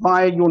deploy it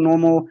via your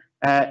normal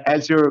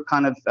Azure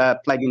kind of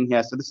plugin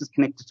here. So this is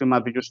connected to my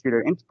Visual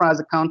Studio Enterprise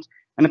account.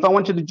 And if I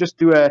wanted to just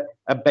do a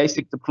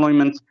basic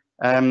deployment,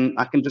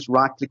 I can just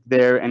right click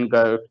there and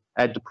go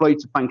deploy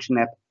to function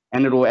app,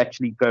 and it will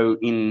actually go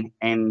in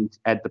and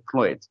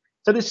deploy it.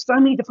 So there's so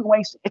many different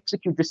ways to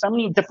execute. There's so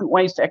many different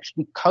ways to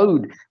actually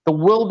code. The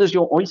world is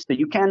your oyster.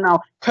 You can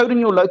now code on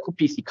your local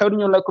PC, code on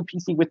your local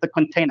PC with the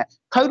container,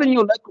 code on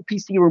your local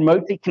PC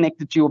remotely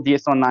connected to your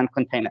VS Online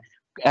container,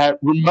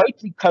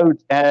 remotely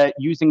code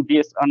using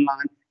VS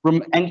Online,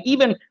 and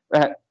even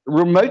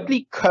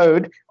remotely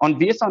code on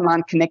VS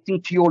Online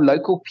connecting to your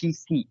local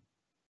PC.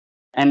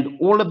 And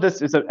all of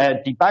this is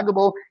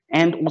debuggable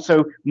and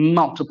also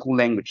multiple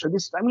language. So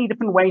there's so many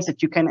different ways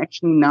that you can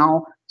actually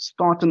now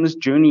start on this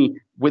journey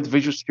with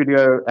Visual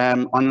Studio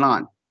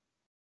Online.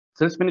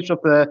 So let's finish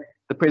off the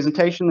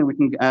presentation, and we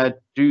can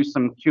do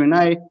some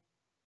Q&A.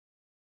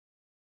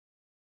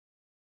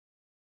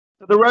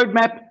 So the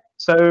roadmap.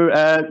 So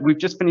we've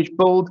just finished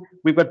build.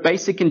 We've got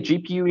basic and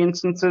GPU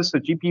instances. So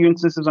GPU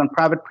instances on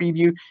private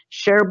preview,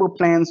 shareable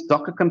plans,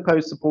 Docker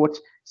Compose support,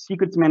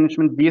 secrets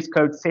management, VS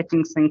Code,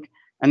 settings sync.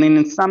 And then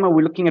in summer,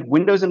 we're looking at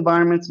Windows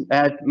environments,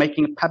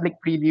 making a public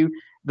preview.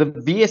 The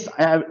VS,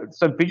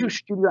 so Visual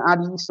Studio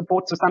IDE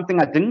support. So something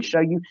I didn't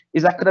show you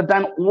is I could have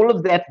done all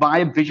of that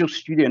via Visual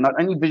Studio, not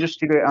only Visual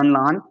Studio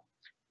Online.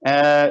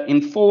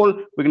 In fall,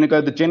 we're going to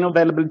go the general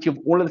availability of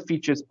all of the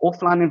features,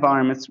 offline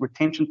environments,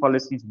 retention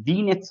policies,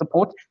 VNet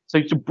support.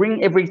 So to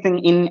bring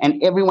everything in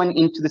and everyone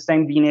into the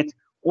same VNet,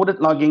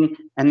 audit logging,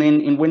 and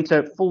then in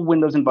winter, full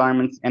Windows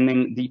environments, and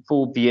then the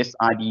full VS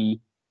IDE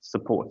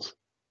support.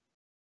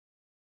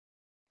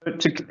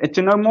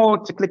 To know more,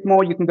 to click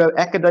more, you can go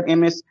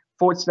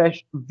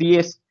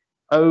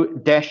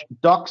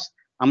akka.ms/VSO-docs.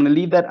 I'm going to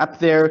leave that up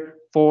there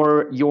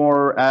for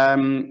your,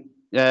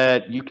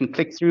 you can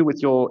click through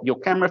with your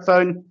camera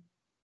phone.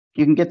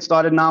 You can get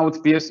started now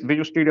with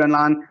Visual Studio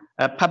Online,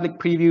 public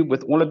preview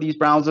with all of these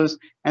browsers,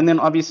 and then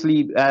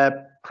obviously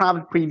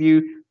private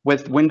preview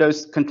with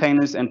Windows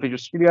containers and Visual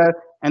Studio,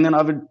 and then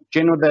other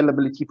general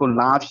availability for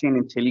LiveShare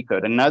and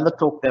IntelliCode. Another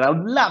talk that I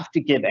would love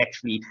to give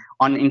actually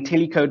on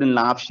IntelliCode and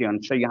LiveShare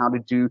and show you how to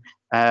do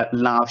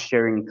live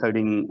sharing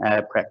coding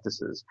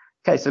practices.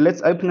 Okay, so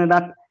let's open it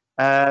up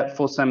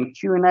for some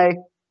Q&A.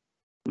 I'm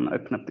gonna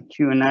open up the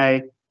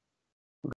Q&A.